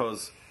beads,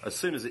 because as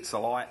soon as it's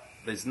alight,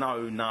 there's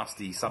no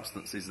nasty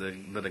substances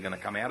that are going to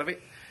come out of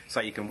it,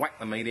 so you can whack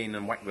the meat in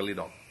and whack the lid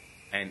on.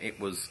 And it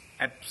was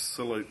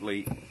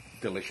absolutely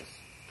delicious.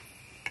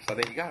 So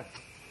there you go.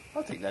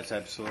 I think that's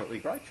absolutely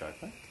great, Joe.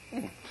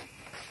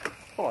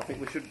 Well, I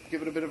think we should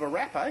give it a bit of a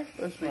wrap, as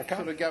we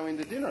sort of go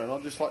into dinner. And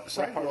I'd just like to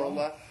say,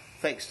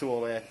 thanks to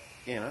all our,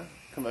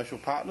 commercial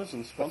partners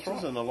and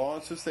sponsors and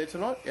alliances there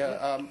tonight.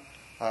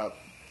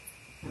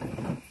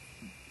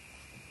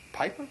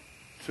 Paper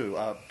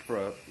to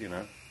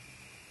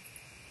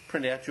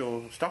print out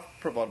your stuff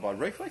provided by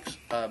Reflex.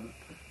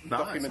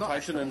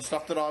 Documentation and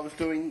stuff that I was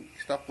doing.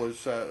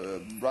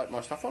 Wrote my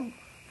stuff on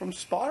from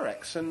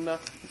Spirax, and in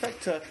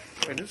fact,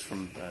 printers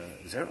from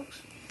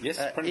Xerox. Yes,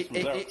 printers from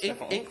Xerox,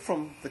 definitely. Ink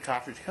from the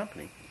cartridge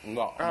company.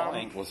 No, my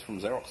ink was from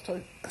Xerox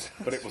too,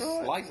 but it was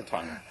laser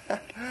toner.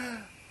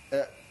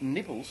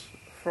 Nibbles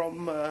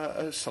from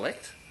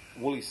Select.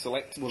 Woolly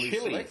Select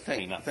chili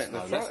peanuts. And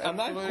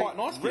they're quite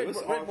nice.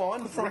 Red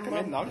wine from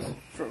recommend those.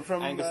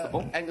 From Angus the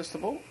Bull. Angus the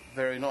Bull.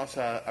 Very nice.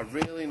 A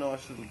really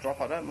nice little drop.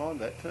 I don't mind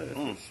that too.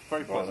 It's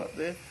very pleasant. Up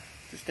there,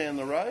 just down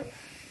the road.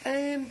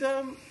 And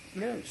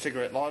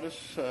cigarette lighters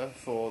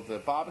for the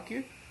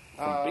barbecue.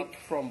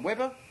 From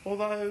Weber,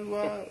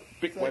 although...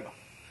 Bic Weber.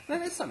 No,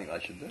 that's something they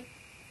should do.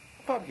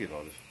 Barbecue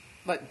lighters.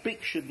 Like,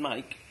 Bic should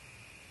make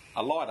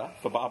a lighter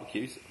for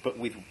barbecues, but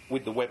with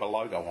the Weber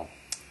logo on.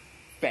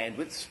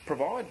 Bandwidths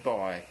provided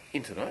by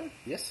Interno.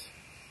 Yes.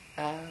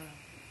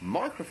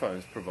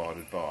 Microphones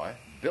provided by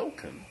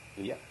Belkin.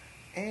 Yeah.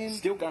 And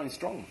still going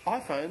strong.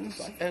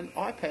 iPhones and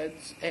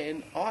iPads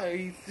and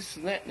this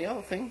and that and the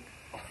other thing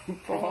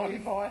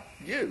provided by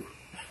you.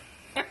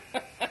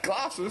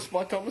 Glasses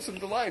by Thomas and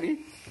Delaney.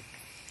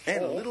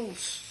 And a little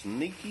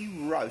sneaky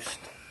roast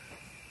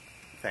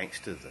thanks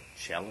to the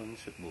challenge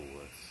at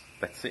Woolworths.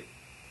 That's it.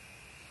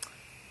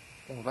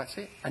 Well, that's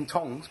it. And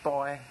tongs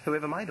by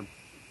whoever made them.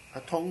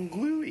 A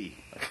tongluey.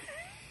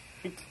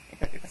 It's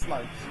no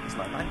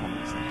name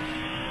on this thing.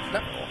 No.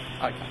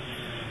 Okay.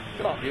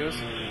 Good night, viewers.